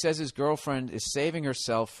 He says his girlfriend is saving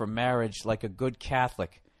herself for marriage like a good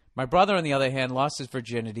Catholic. My brother, on the other hand, lost his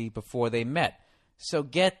virginity before they met. So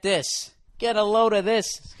get this. Get a load of this.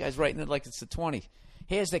 This guy's writing it like it's the 20.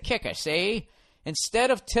 Here's the kicker, see?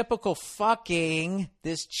 Instead of typical fucking,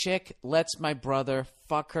 this chick lets my brother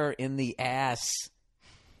fuck her in the ass.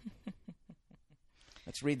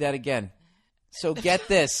 Let's read that again. So get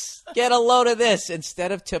this. Get a load of this.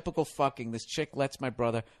 Instead of typical fucking, this chick lets my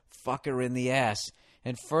brother fuck her in the ass.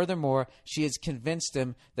 And furthermore, she has convinced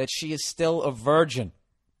him that she is still a virgin.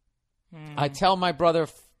 I tell my brother,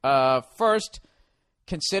 first,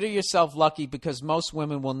 consider yourself lucky because most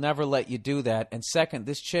women will never let you do that. And second,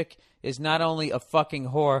 this chick is not only a fucking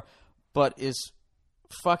whore, but is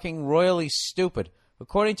fucking royally stupid.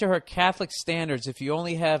 According to her Catholic standards, if you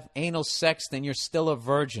only have anal sex, then you're still a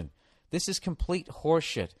virgin. This is complete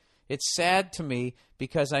horseshit. It's sad to me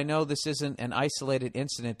because I know this isn't an isolated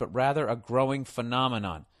incident, but rather a growing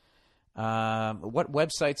phenomenon. What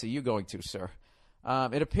websites are you going to, sir?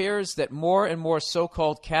 It appears that more and more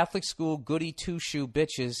so-called Catholic school goody two-shoe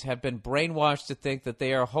bitches have been brainwashed to think that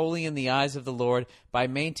they are holy in the eyes of the Lord by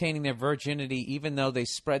maintaining their virginity, even though they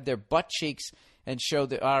spread their butt cheeks and show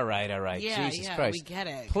that. All right, yeah, Jesus yeah, Christ, we get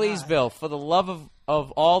it. Please, God. Bill, for the love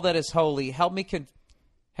of all that is holy, help me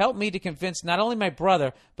to convince not only my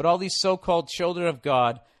brother but all these so-called children of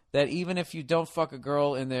God that even if you don't fuck a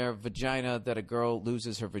girl in their vagina, that a girl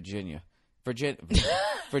loses her virginity. Virginia,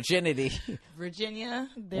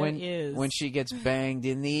 when she gets banged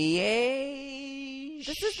in the ass.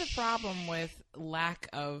 This is the problem with lack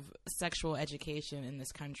of sexual education in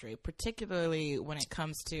this country, particularly when it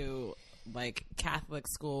comes to like Catholic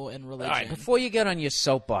school and religion. All right, before you get on your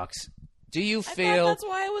soapbox, do you feel? That's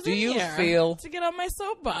why I was in here, to get on my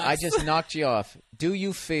soapbox. I just knocked you off. Do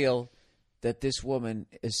you feel that this woman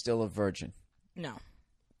is still a virgin? No,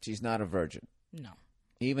 she's not a virgin. No.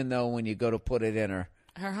 Even though when you go to put it in her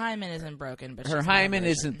hymen isn't broken, but her hymen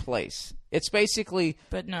is in place. It's basically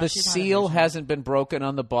the seal hasn't been broken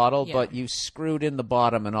on the bottle, but you screwed in the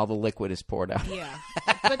bottom and all the liquid is poured out. Yeah,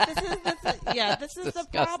 but this is the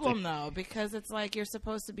problem though, because it's like you're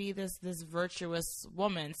supposed to be this virtuous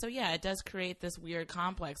woman. So yeah, it does create this weird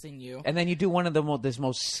complex in you. And then you do one of the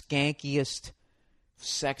most skankiest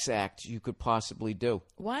sex act you could possibly do.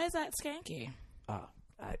 Why is that skanky?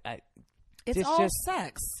 It's all just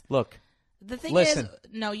sex. Look. The thing listen. is,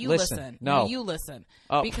 no, you listen. No, you listen.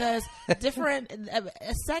 Oh. Because a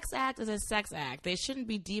sex act is a sex act. They shouldn't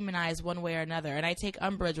be demonized one way or another. And I take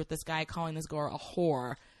umbrage with this guy calling this girl a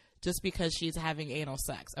whore just because she's having anal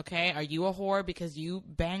sex. Okay? Are you a whore because you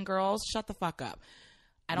bang girls? Shut the fuck up.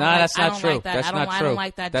 That's not true. Like that. That's not true. I don't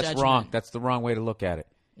like that That's judgment. wrong. That's the wrong way to look at it.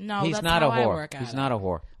 No, he's that's not how a whore. I work at He's it. not a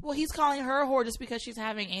whore. Well, he's calling her a whore just because she's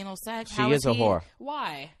having anal sex. She is a whore.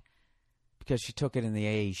 Why? Because she took it in the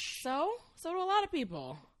age. So do a lot of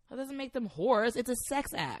people. That doesn't make them whores. It's a sex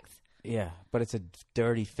act. Yeah, but it's a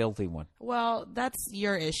dirty, filthy one. Well, that's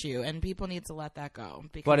your issue, and people need to let that go.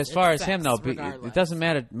 But as far as him, though, regardless. it doesn't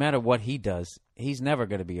matter what he does. He's never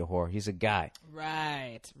going to be a whore. He's a guy.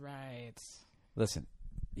 Right. Listen,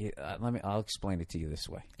 I'll explain it to you this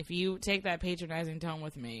way. If you take that patronizing tone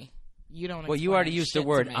with me, you don't. Well, you already used the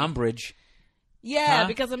word umbrage. Yeah,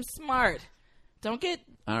 because I'm smart. Don't get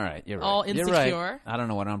all right. You're right. All insecure. You're right. I don't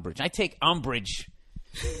know what umbrage. I take umbrage.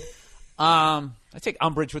 I take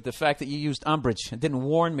umbrage with the fact that you used umbrage and didn't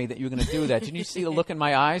warn me that you were going to do that. Didn't you see the look in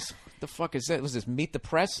my eyes? What the fuck is that? Was this Meet the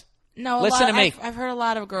Press? No, Listen to me. I've heard a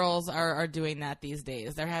lot of girls are doing that these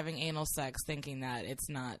days. They're having anal sex thinking that it's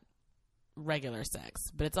not regular sex.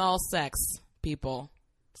 But it's all sex, people.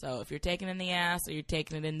 So if you're taking it in the ass or you're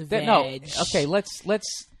taking it in the veg. No, okay, let's look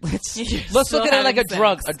still at it like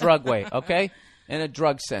having a drug way, okay? In a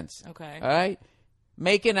drug sense. Okay. All right?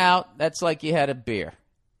 Making out, that's like you had a beer.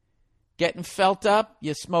 Getting felt up,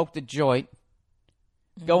 you smoked a joint.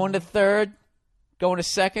 Going to third, going to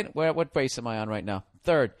second. What base am I on right now?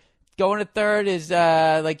 Third. Going to third is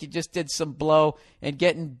like you just did some blow, and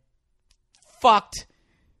getting fucked.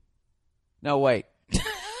 No, wait.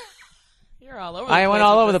 You're all over the I place. went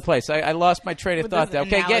all over the place. I lost my train of with thought this there.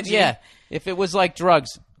 Okay, analogy. if it was like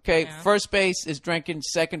drugs. Okay, Yeah. first base is drinking,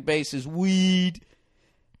 second base is weed.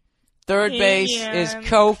 Third base is Yeah.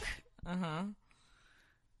 coke. Uh-huh.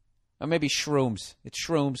 Or maybe shrooms. It's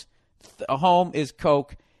shrooms. Home is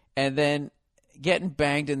coke. And then getting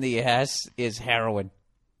banged in the ass is heroin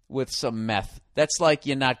with some meth. That's like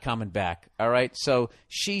you're not coming back, all right? So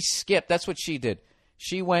she skipped. That's what she did.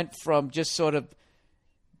 She went from just sort of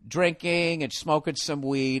drinking and smoking some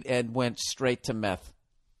weed and went straight to meth.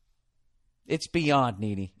 It's beyond,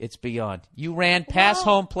 Nene. It's beyond. You ran past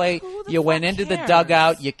home plate. who the You went fuck into the cares?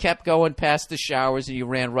 dugout. You kept going past the showers, and you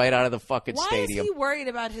ran right out of the fucking Why stadium. is he worried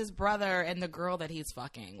about his brother and the girl that he's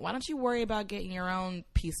fucking? Why don't you worry about getting your own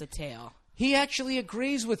piece of tail? He actually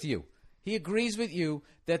agrees with you. He agrees with you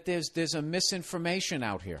that there's a misinformation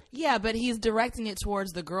out here. Yeah, but he's directing it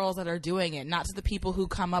towards the girls that are doing it, not to the people who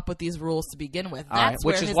come up with these rules to begin with. All right, That's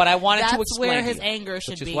which where is his- what I wanted to that's explain where to his you. anger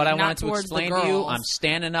should Which is be, what I not wanted to towards explain the to you. girls. I'm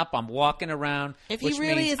standing up. I'm walking around, If he which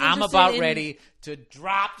really means is I'm interested about in- ready to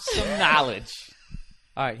drop some knowledge.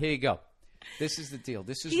 All right, here you go. This is the deal.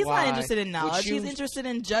 This is He's why. not interested in knowledge. Would you- He's interested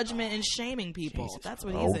in judgment and shaming people. That's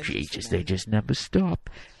what he's Oh, interested Jesus, in. they just never stop.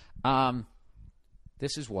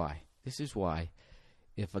 This is why. This is why.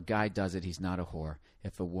 If a guy does it, he's not a whore.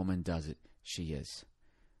 If a woman does it, she is.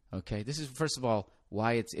 Okay? This is, first of all,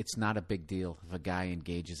 why it's not a big deal if a guy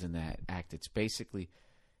engages in that act. It's basically,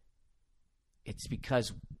 it's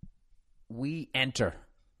because we enter.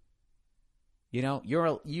 You know,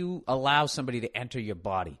 you allow somebody to enter your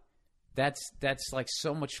body. That's like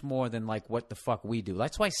so much more than like what the fuck we do.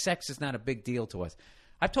 That's why sex is not a big deal to us.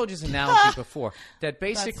 I've told you this analogy before. That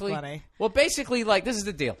basically, That's funny. well, basically, like this is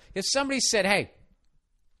the deal. If somebody said, "Hey,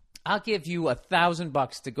 I'll give you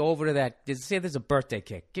 $1,000 to go over to that," say there's a birthday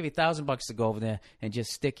cake, give you $1,000 to go over there and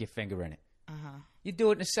just stick your finger in it. You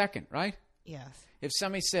do it in a second, right? Yes. If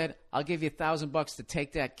somebody said, "I'll give you $1,000 to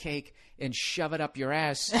take that cake and shove it up your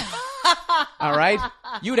ass," all right,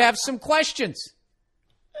 you'd have some questions.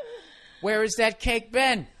 Where has that cake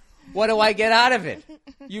been? What do I get out of it?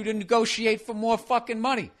 You to negotiate for more fucking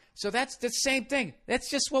money. So that's the same thing. That's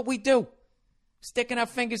just what we do. Sticking our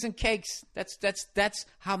fingers in cakes. That's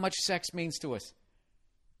how much sex means to us.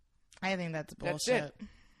 I think that's bullshit. That's it.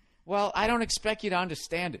 Well, I don't expect you to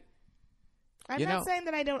understand it. I'm not saying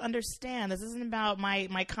that I don't understand. This isn't about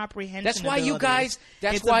my comprehension. That's why you abilities. guys.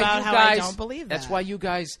 That's It's why about you how guys. I don't believe that. That's why you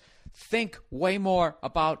guys think way more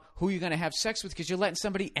about who you're going to have sex with because you're letting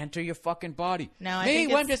somebody enter your fucking body. No, I Me,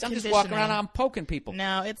 think I'm it's just walking around. conditioning. I'm poking people.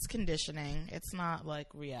 No, it's conditioning. It's not like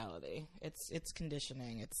reality. It's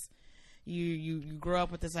conditioning. It's you grow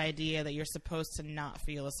up with this idea that you're supposed to not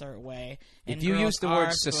feel a certain way. And If you girls use the are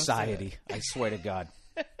word supposed to- society, I swear to God,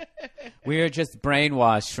 we are just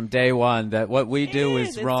brainwashed from day one that what we do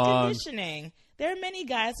is It's wrong. conditioning. There are many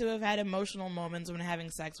guys who have had emotional moments when having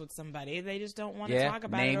sex with somebody. They just don't want to Yeah, talk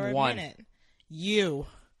about name it or one. admit it. You.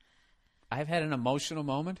 I've had an emotional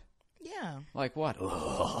moment. Yeah. Like what?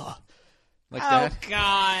 Ugh. Like Oh, that?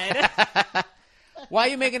 God. Why are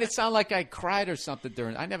you making it sound like I cried or something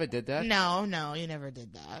during? I never did that. No, you never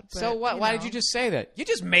did that. But, So what? you Why know. did you just say that? You're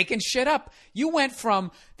just making shit up. You went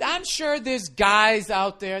from, I'm sure there's guys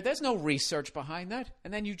out there. There's no research behind that.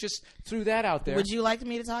 And then you just threw that out there. Would you like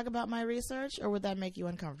me to talk about my research, or would that make you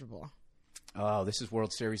uncomfortable? Oh, this is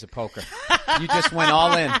World Series of Poker. You just went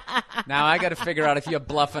all in. Now I got to figure out if you're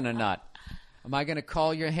bluffing or not. Am I going to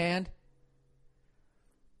call your hand?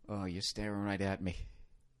 Oh, you're staring right at me.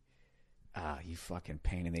 Ah, you fucking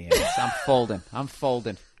pain in the ass. I'm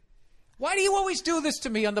folding. Why do you always do this to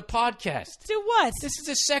me on the podcast? Do what? This is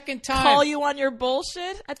the second time. Call you on your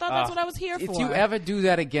bullshit? I thought that's what I was here for. If you ever do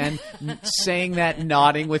that again, saying that,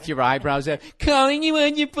 nodding with your eyebrows, calling you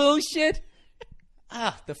on your bullshit.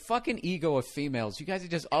 The fucking ego of females. You guys are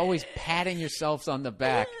just always patting yourselves on the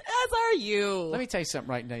back. As are you. Let me tell you something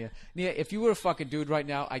right now. Nia, if you were a fucking dude right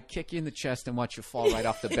now, I'd kick you in the chest and watch you fall right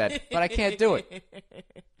off the bed. But I can't do it.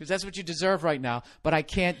 Because that's what you deserve right now. But I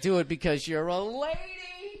can't do it because you're a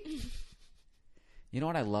lady. You know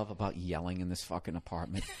what I love about yelling in this fucking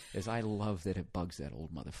apartment is I love that it bugs that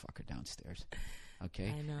old motherfucker downstairs.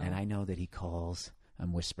 Okay? I know. And I know that he calls.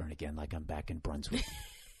 I'm whispering again like I'm back in Brunswick.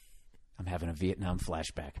 I'm having a Vietnam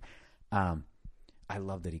flashback. I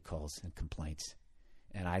love that he calls and complains.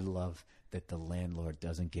 And I love that the landlord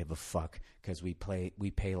doesn't give a fuck because we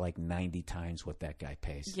pay like 90 times what that guy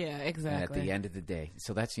pays. Yeah, exactly. And at the end of the day.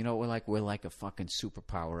 So that's, you know what we're like? We're like a fucking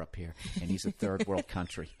superpower up here. And he's a third world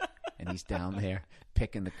country. And he's down there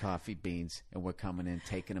picking the coffee beans. And we're coming in,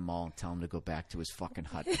 taking them all and telling him to go back to his fucking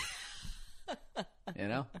hut. You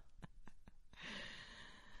know?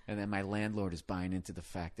 And then my landlord is buying into the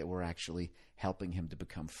fact that we're actually helping him to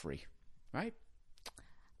become free. Right?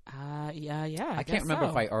 Yeah. I can't remember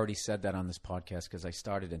if I already said that on this podcast because I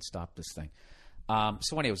started and stopped this thing.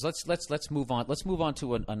 So, anyways, let's move on. Let's move on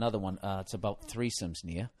to another one. It's about threesomes,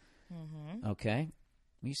 Nia. Mm-hmm. Okay,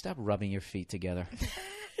 will you stop rubbing your feet together?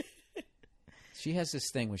 She has this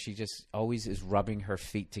thing where she just always is rubbing her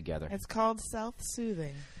feet together. It's called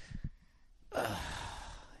self-soothing.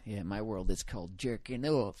 Yeah, my world is called jerking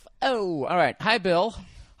off. Oh, all right. Hi, Bill.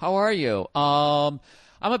 How are you?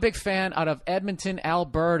 I'm a big fan out of Edmonton,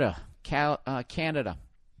 Alberta, Canada.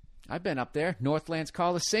 I've been up there. Northlands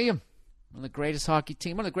Coliseum. One of the greatest hockey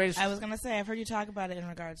team. One of the greatest. I was going to say, I've heard you talk about it in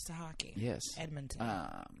regards to hockey. Yes. Edmonton.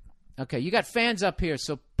 Okay, you got fans up here,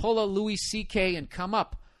 so pull a Louis C.K. and come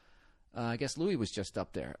up. I guess Louis was just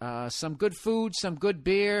up there. Some good food, some good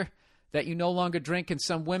beer that you no longer drink, and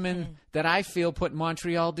some women that I feel put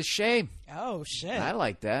Montreal to shame. Oh, shit. I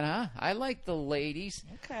like that, huh? I like the ladies.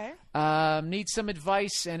 Okay. Need some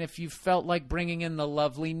advice, and if you felt like bringing in the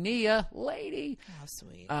lovely Nia, lady, Oh,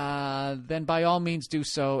 sweet. then by all means do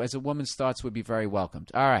so, as a woman's thoughts would be very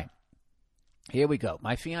welcomed. All right. Here we go.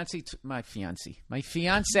 My fiance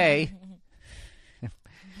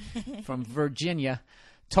from Virginia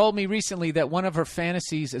told me recently that one of her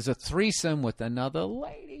fantasies is a threesome with another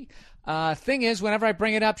lady. Thing is, whenever I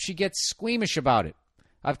bring it up, she gets squeamish about it.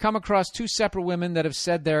 I've come across two separate women that have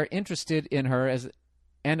said they're interested in her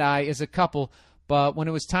and I as a couple, but when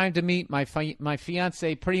it was time to meet, my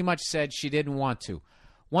fiance pretty much said she didn't want to.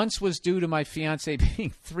 Once was due to my fiance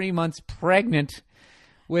being 3 months pregnant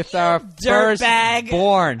with our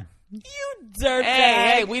firstborn. You dirtbag.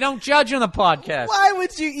 Hey, we don't judge on the podcast. Why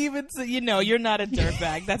would you even say, you're not a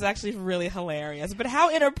dirtbag. That's actually really hilarious. But how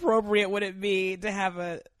inappropriate would it be to have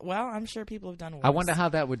I'm sure people have done worse. I wonder how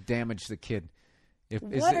that would damage the kid.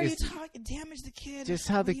 What are you talking? Damage the kid? Just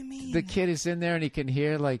how the kid is in there and he can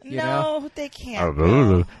hear, like, you know. No, they can't.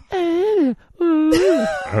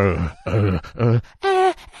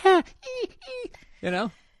 You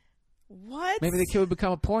know? What? Maybe the kid would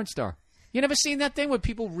become a porn star. You never seen that thing where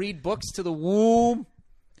people read books to the womb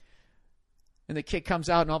and the kid comes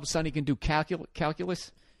out and all of a sudden he can do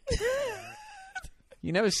calculus?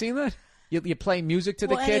 You never seen that? You play music to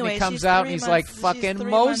the kid and he comes out and he's like fucking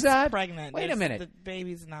Mozart. Pregnant. Wait a minute. The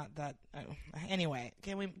baby's not that. Anyway,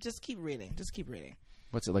 can we just keep reading? Just keep reading.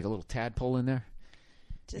 What's it, like a little tadpole in there?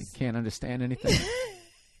 You can't understand anything?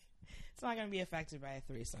 It's not going to be affected by a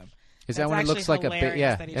threesome. Is that when it looks like a bit?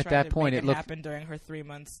 Yeah, that at that point it happened during her 3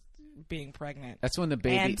 months being pregnant. That's when the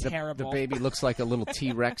baby, the baby looks like a little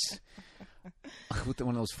T-Rex with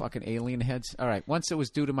one of those fucking alien heads. All right. Once it was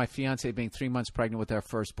due to my fiance being 3 months pregnant with our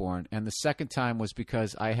firstborn, and the second time was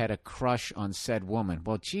because I had a crush on said woman.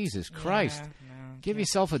 Well, Jesus Christ. Give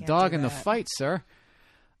yourself a dog in the fight, sir.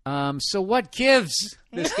 So what gives?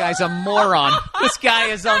 This guy's a moron. This guy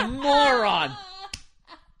is a moron.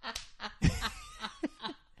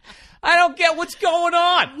 I don't get what's going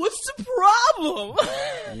on. What's the problem?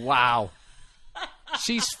 Wow.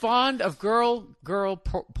 She's fond of girl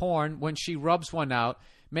porn when she rubs one out,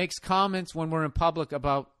 makes comments when we're in public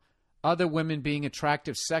about other women being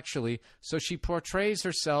attractive sexually, so she portrays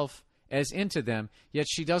herself as into them, yet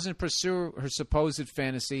she doesn't pursue her supposed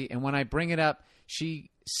fantasy, and when I bring it up, she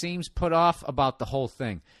seems put off about the whole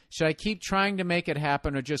thing. Should I keep trying to make it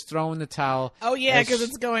happen or just throw in the towel? Oh, yeah, because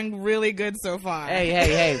it's going really good so far.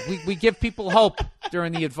 Hey. We give people hope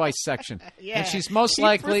during the advice section. Yeah. And she's most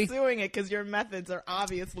likely pursuing it because your methods are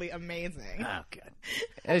obviously amazing. Oh, God.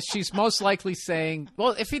 As she's most likely saying,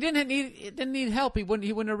 well, if he didn't need help, he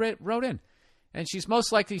wouldn't have wrote in. And she's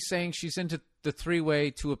most likely saying she's into the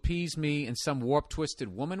three-way to appease me in some warped,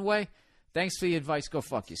 twisted woman way. Thanks for the advice. Go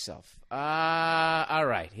fuck yourself. All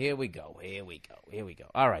right. Here we go.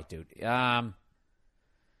 All right, dude. There's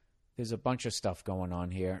a bunch of stuff going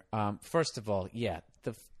on here. First of all, yeah,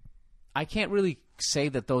 I can't really say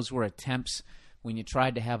that those were attempts when you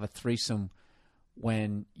tried to have a threesome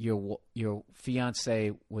when your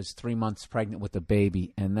fiance was 3 months pregnant with a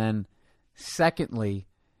baby. And then, secondly,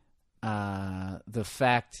 the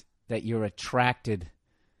fact that you're attracted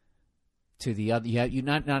to the other. You're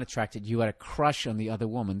not attracted. You had a crush on the other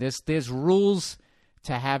woman. There's rules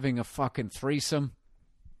to having a fucking threesome.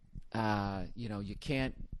 You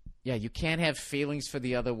can't have feelings for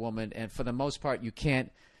the other woman, and for the most part, you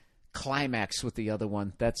can't climax with the other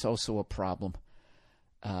one. That's also a problem.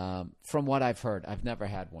 From what I've heard, I've never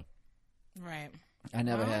had one. Right. I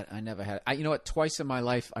never had. You know what? Twice in my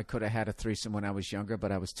life, I could have had a threesome when I was younger,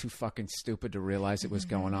 but I was too fucking stupid to realize it was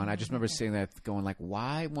going on. I just remember seeing that, going like,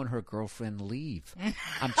 "Why won't her girlfriend leave?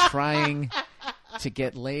 I'm trying to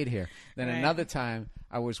get laid here." Then another time,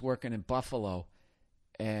 I was working in Buffalo,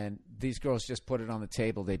 and these girls just put it on the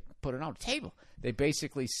table. They put it on the table. They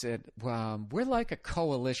basically said, "We're like a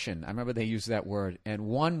coalition." I remember they used that word, and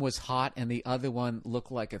one was hot, and the other one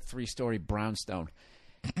looked like a 3-story brownstone.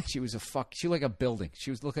 She was she like a building.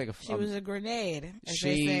 She was like she was a grenade, as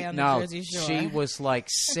they say on the Jersey Shore. She was like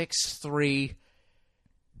 6'3".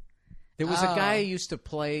 There was a guy who used to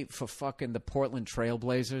play for fucking the Portland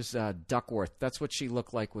Trailblazers, Duckworth. That's what she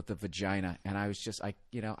looked like with the vagina. And I was just, I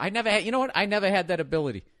never had, you know what? I never had that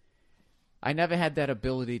ability. I never had that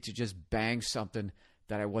ability to just bang something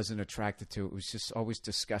that I wasn't attracted to. It was just always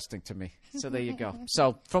disgusting to me. So there you go.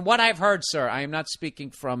 So from what I've heard, sir, I am not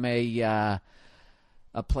speaking from a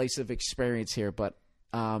place of experience here, but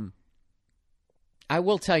I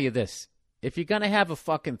will tell you this. If you're going to have a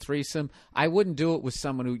fucking threesome, I wouldn't do it with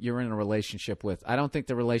someone who you're in a relationship with. I don't think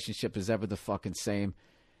the relationship is ever the fucking same.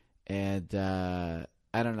 And I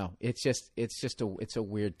don't know. It's a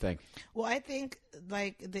weird thing. Well, I think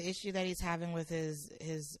like the issue that he's having with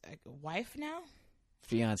his wife now,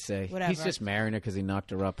 fiance, whatever. He's just marrying her because he knocked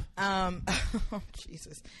her up. Oh,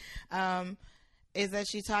 Jesus. Is that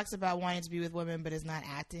she talks about wanting to be with women but is not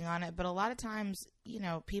acting on it. But a lot of times,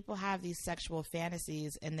 people have these sexual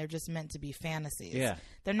fantasies and they're just meant to be fantasies. Yeah.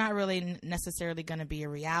 They're not really necessarily going to be a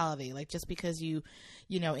reality. Like just because you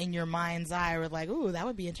in your mind's eye are like, ooh, that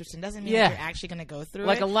would be interesting, doesn't mean you're actually going to go through it.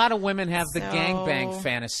 Like a lot of women have the gangbang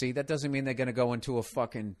fantasy. That doesn't mean they're going to go into a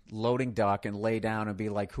fucking loading dock and lay down and be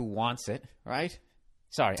like, who wants it, right?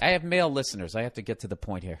 Sorry, I have male listeners. I have to get to the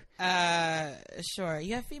point here. Sure.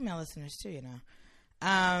 You have female listeners too,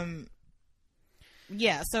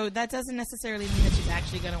 Yeah, so that doesn't necessarily mean that she's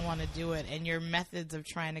actually going to want to do it, and your methods of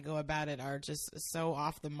trying to go about it are just so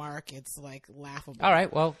off the mark, it's like laughable. All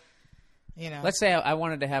right, well, let's say I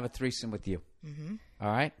wanted to have a threesome with you. Mm-hmm. All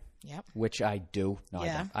right? Yep. Which I do. No,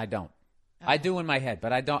 yeah. I don't. I do in my head,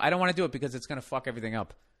 but I don't want to do it because it's going to fuck everything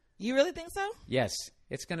up. You really think so? Yes.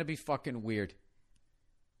 It's going to be fucking weird.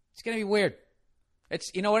 It's going to be weird.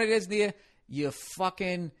 It's, you know what it is, Nia? You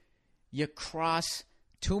cross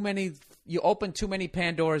you open too many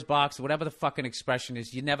Pandora's box, whatever the fucking expression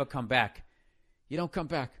is, you never come back. You don't come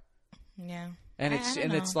back. Yeah. And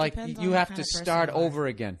it's like you have to start over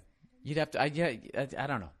again. You'd have to, I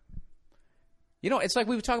don't know. It's like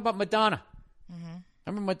we were talking about Madonna. Mm-hmm.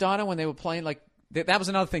 Remember Madonna when they were playing, like, that was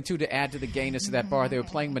another thing, too, to add to the gayness of that bar. They were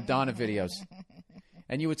playing Madonna videos.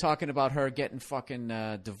 And you were talking about her getting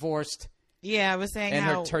fucking divorced. Yeah, I was saying and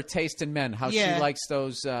how... her taste in men, how she likes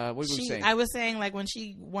those... what were you saying? I was saying, like, when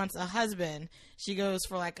she wants a husband, she goes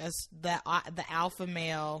for, like, the alpha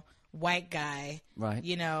male white guy. Right.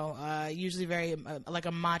 Usually very, like,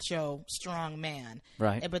 a macho, strong man.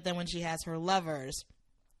 Right. But then when she has her lovers...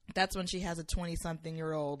 That's when she has a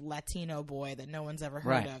 20-something-year-old Latino boy that no one's ever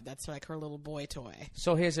heard of. That's like her little boy toy.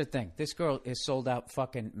 So here's the thing. This girl is sold out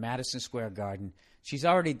fucking Madison Square Garden. She's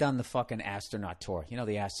already done the fucking astronaut tour. You know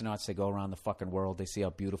the astronauts, they go around the fucking world. They see how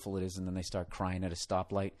beautiful it is, and then they start crying at a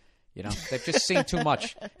stoplight. They've just seen too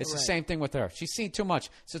much. It's the same thing with her. She's seen too much.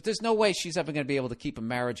 So there's no way she's ever going to be able to keep a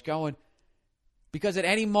marriage going. Because at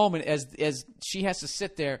any moment, as she has to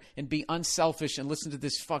sit there and be unselfish and listen to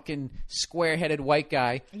this fucking square-headed white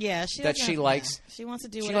guy that she likes. She wants to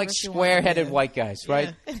do whatever she likes square-headed white guys,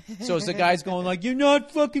 right? Yeah. So as the guy's going like, you're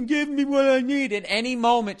not fucking giving me what I need. At any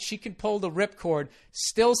moment, she can pull the ripcord,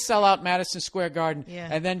 still sell out Madison Square Garden,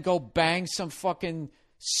 and then go bang some fucking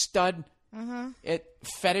stud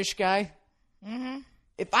fetish guy. Mm-hmm.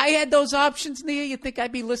 If I had those options, Nia, you think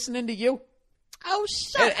I'd be listening to you? Oh,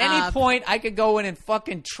 shut up. At any point, I could go in and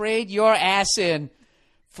fucking trade your ass in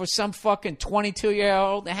for some fucking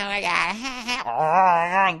 22-year-old.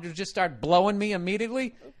 You just start blowing me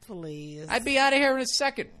immediately. Please. I'd be out of here in a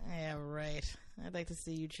second. Yeah, right. I'd like to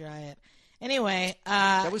see you try it. Anyway,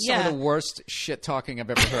 that was some of the worst shit talking I've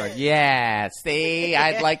ever heard. Yeah, see,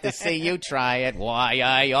 I'd like to see you try it. Why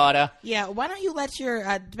I oughta. Yeah, why don't you let your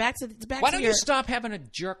why don't you stop having a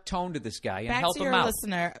jerk tone to this guy and help him out?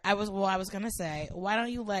 Listener, I was gonna say, why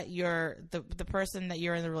don't you let the person that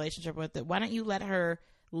you're in the relationship with, why don't you let her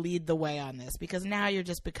lead the way on this, because now you're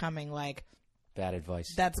just becoming like bad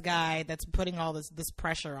advice. That's guy that's putting all this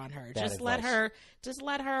pressure on her. Bad Just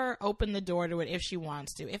let her open the door to it if she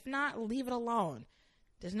wants to. If not, leave it alone.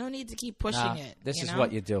 There's no need to keep pushing it. This is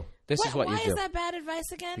what you do. This is what you do. Why is that bad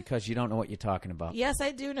advice again? Because you don't know what you're talking about. Yes,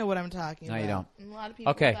 I do know what I'm talking about. No, you don't. And a lot of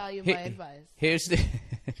people value my advice. Here's the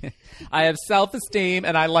I have self-esteem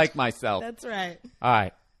and I like myself. That's right. All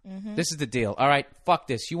right. Mm-hmm. This is the deal. All right. Fuck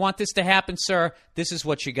this. You want this to happen, sir? This is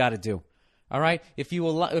what you got to do. All right? If you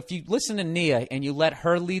listen to Nia and you let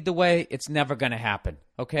her lead the way, it's never going to happen.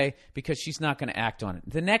 Okay? Because she's not going to act on it.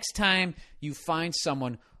 The next time you find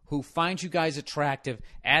someone who finds you guys attractive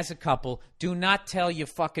as a couple, do not tell your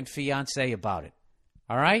fucking fiance about it.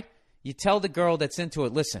 All right? You tell the girl that's into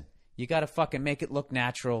it, listen, you got to fucking make it look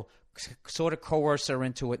natural, sort of coerce her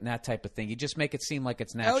into it and that type of thing. You just make it seem like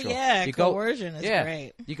it's natural. Oh, yeah, coercion is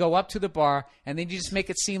great. You go up to the bar, and then you just make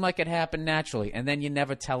it seem like it happened naturally, and then you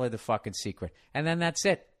never tell her the fucking secret. And then that's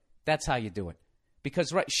it. That's how you do it.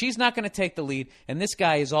 Because she's not going to take the lead, and this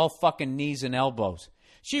guy is all fucking knees and elbows.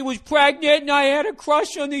 She was pregnant and I had a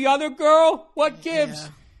crush on the other girl? What gives?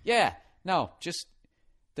 Yeah. No, just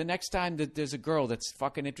the next time that there's a girl that's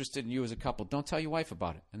fucking interested in you as a couple, don't tell your wife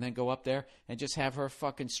about it. And then go up there and just have her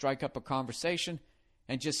fucking strike up a conversation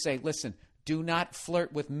and just say, listen, do not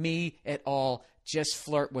flirt with me at all. Just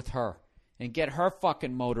flirt with her. And get her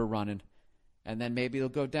fucking motor running. And then maybe it'll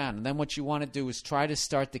go down. And then what you want to do is try to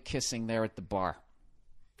start the kissing there at the bar.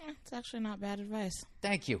 It's actually not bad advice.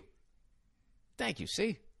 Thank you. Thank you.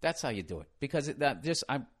 See, that's how you do it. Because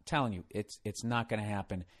I'm telling you, it's not going to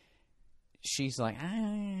happen. She's like,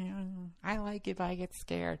 I like if I get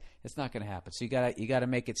scared. It's not going to happen. So you gotta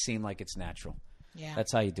make it seem like it's natural. Yeah,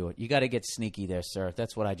 that's how you do it. You got to get sneaky there, sir.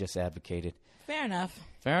 That's what I just advocated. Fair enough.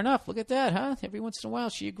 Fair enough. Look at that, huh? Every once in a while,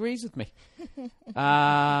 she agrees with me.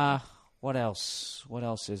 What else? What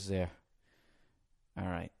else is there? All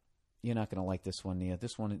right, you're not going to like this one, Nia.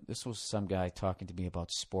 This was some guy talking to me about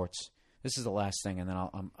sports. This is the last thing, and then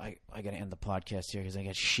I got to end the podcast here because I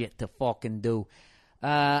got shit to fucking do.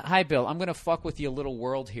 Hi, Bill. I'm going to fuck with your little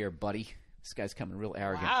world here, buddy. This guy's coming real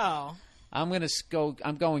arrogant. Wow. I'm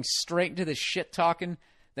going straight into the shit talking.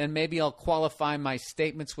 Then maybe I'll qualify my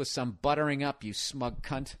statements with some buttering up, you smug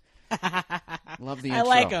cunt. Love the intro. I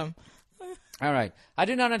like him. All right. I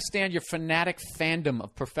do not understand your fanatic fandom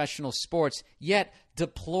of professional sports, yet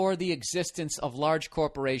deplore the existence of large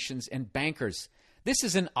corporations and bankers. This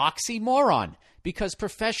is an oxymoron because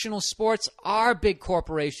professional sports are big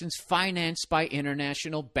corporations financed by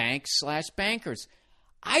international banks/bankers.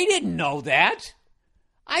 I didn't know that.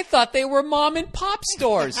 I thought they were mom and pop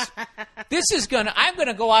stores. I'm going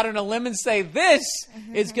to go out on a limb and say this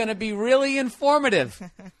is going to be really informative.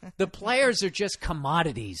 The players are just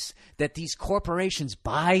commodities that these corporations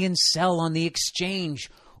buy and sell on the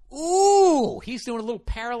exchange. Ooh, he's doing a little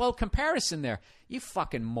parallel comparison there. You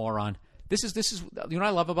fucking moron. This is you know what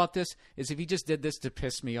I love about this is if he just did this to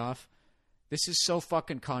piss me off. This is so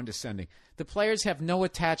fucking condescending. The players have no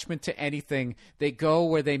attachment to anything. They go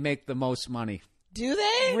where they make the most money. Do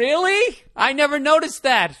they? Really? I never noticed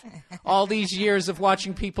that. All these years of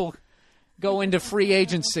watching people go into free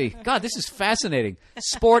agency. God, this is fascinating.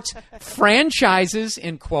 Sports franchises,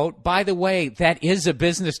 in quote, by the way, that is a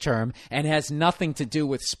business term and has nothing to do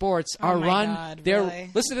with sports, are run. God, really?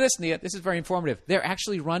 Listen to this, Nia. This is very informative. They're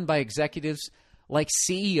actually run by executives like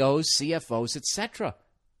CEOs, CFOs, etc.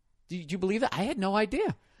 Do you believe that? I had no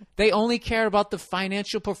idea. They only care about the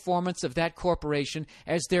financial performance of that corporation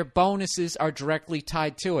as their bonuses are directly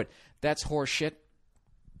tied to it. That's horseshit.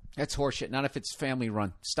 That's horseshit. Not if it's family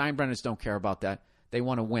run. Steinbrenners don't care about that. They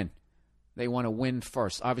want to win. They want to win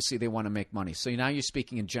first. Obviously, they want to make money. So now you're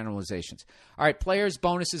speaking in generalizations. All right, players'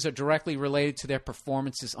 bonuses are directly related to their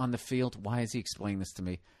performances on the field. Why is he explaining this to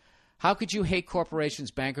me? How could you hate corporations,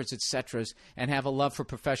 bankers, etc., and have a love for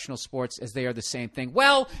professional sports as they are the same thing?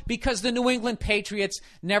 Well, because the New England Patriots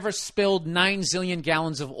never spilled 9 zillion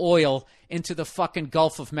gallons of oil into the fucking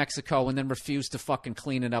Gulf of Mexico and then refused to fucking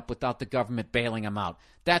clean it up without the government bailing them out.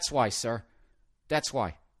 That's why, sir. That's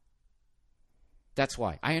why. That's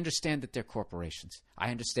why. I understand that they're corporations. I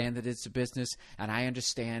understand that it's a business, and I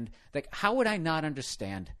understand. Like, how would I not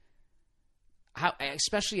understand? How,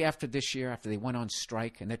 especially after this year, after they went on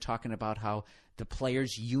strike, and they're talking about how the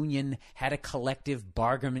players' union had a collective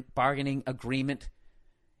bargaining agreement,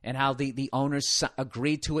 and how the owners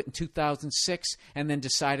agreed to it in 2006, and then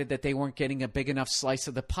decided that they weren't getting a big enough slice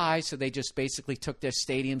of the pie, so they just basically took their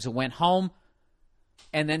stadiums and went home,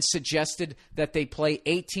 and then suggested that they play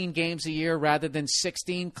 18 games a year rather than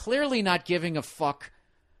 16, clearly not giving a fuck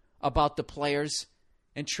about the players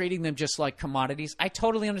and treating them just like commodities. I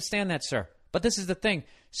totally understand that, sir. But this is the thing.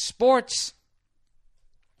 Sports,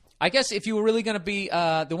 I guess if you were really going to be,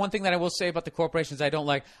 the one thing that I will say about the corporations I don't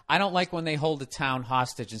like when they hold a town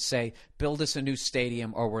hostage and say, build us a new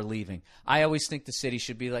stadium or we're leaving. I always think the city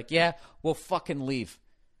should be like, yeah, we'll fucking leave.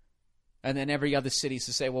 And then every other city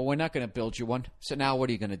to say, well, we're not going to build you one. So now what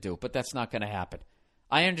are you going to do? But that's not going to happen.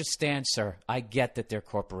 I understand, sir. I get that they're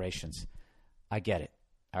corporations. I get it.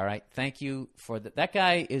 All right. Thank you for that. That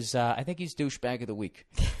guy is, I think he's douchebag of the week.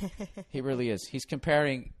 He really is. He's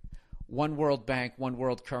comparing one world bank, one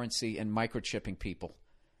world currency, and microchipping people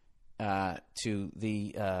to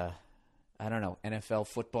the, I don't know, NFL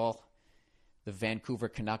football. The Vancouver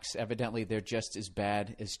Canucks, evidently they're just as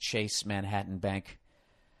bad as Chase Manhattan Bank.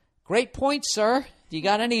 Great point, sir. Do you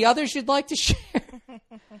got any others you'd like to share?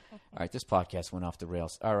 All right, this podcast went off the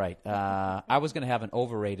rails. All right, I was going to have an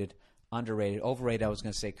overrated, underrated. Overrated, I was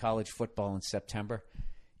going to say college football in September.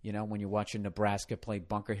 You know, when you're watching Nebraska play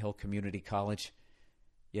Bunker Hill Community College,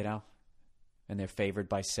 you know, and they're favored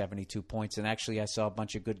by 72 points. And actually, I saw a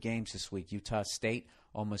bunch of good games this week. Utah State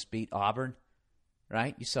almost beat Auburn,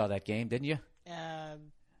 right? You saw that game, didn't you?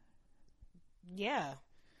 Yeah.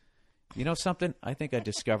 You know something? I think I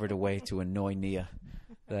discovered a way to annoy Nia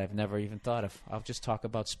that I've never even thought of. I'll just talk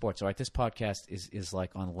about sports. All right, this podcast is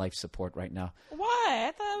like on life support right now. Why?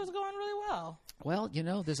 I thought it was going really well. Well, you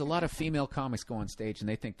know, there's a lot of female comics go on stage, and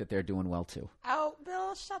they think that they're doing well, too. Oh,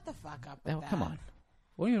 Bill, shut the fuck up with that. Come on.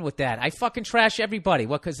 What do you mean with that? I fucking trash everybody.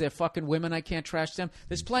 What, because they're fucking women, I can't trash them?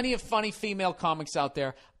 There's plenty of funny female comics out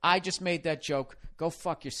there. I just made that joke. Go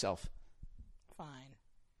fuck yourself. Fine.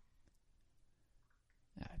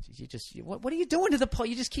 What are you doing to the poll?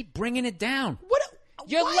 You just keep bringing it down.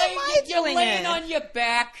 You're laying on your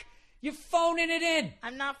back. You're phoning it in.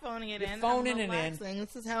 I'm not phoning it in. Phoning I'm it in.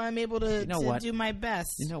 This is how I'm able to, do my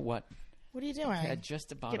best. You know what? What are you doing?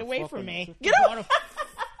 Just about Get away from me. Get away.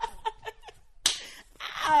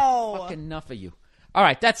 Ow. Fucking enough of you. All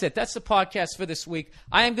right, that's it. That's the podcast for this week.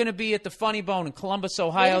 I am going to be at the Funny Bone in Columbus,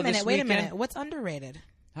 Ohio this weekend. Wait a minute. What's underrated?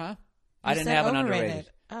 Huh? I didn't have an underrated.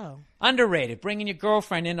 Oh. Underrated. Bringing your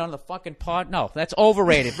girlfriend in on the fucking pod. No, that's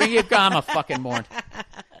overrated. Bring your I'm a fucking moron.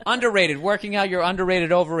 Underrated. Working out your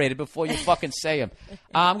underrated, overrated before you fucking say them.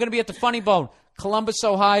 I'm going to be at the Funny Bone, Columbus,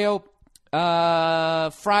 Ohio,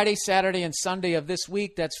 Friday, Saturday, and Sunday of this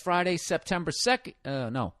week. That's Friday, September 2nd.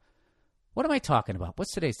 No. What am I talking about?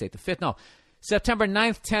 What's today's date? The 5th? No. September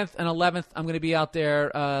 9th, 10th, and 11th. I'm going to be out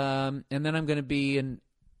there. And then I'm going to be in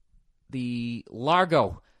the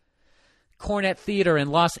Largo Cornet Theater in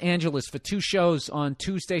Los Angeles for 2 shows on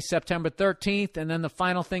Tuesday, September 13th. And then the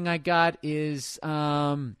final thing I got is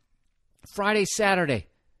Friday, Saturday.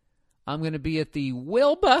 I'm going to be at the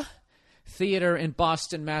Wilbur Theater in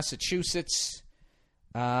Boston, Massachusetts.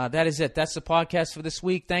 That is it. That's the podcast for this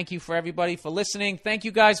week. Thank you for everybody for listening. Thank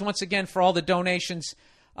you guys once again for all the donations.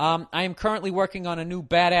 I am currently working on a new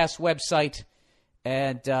badass website,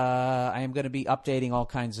 and I am going to be updating all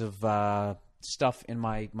kinds of stuff in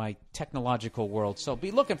my technological world. So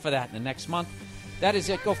be looking for that in the next month. That is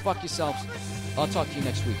it. Go fuck yourselves. I'll talk to you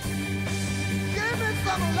next week. Give me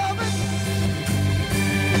some loving.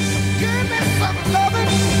 Give me some loving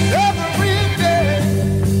every day.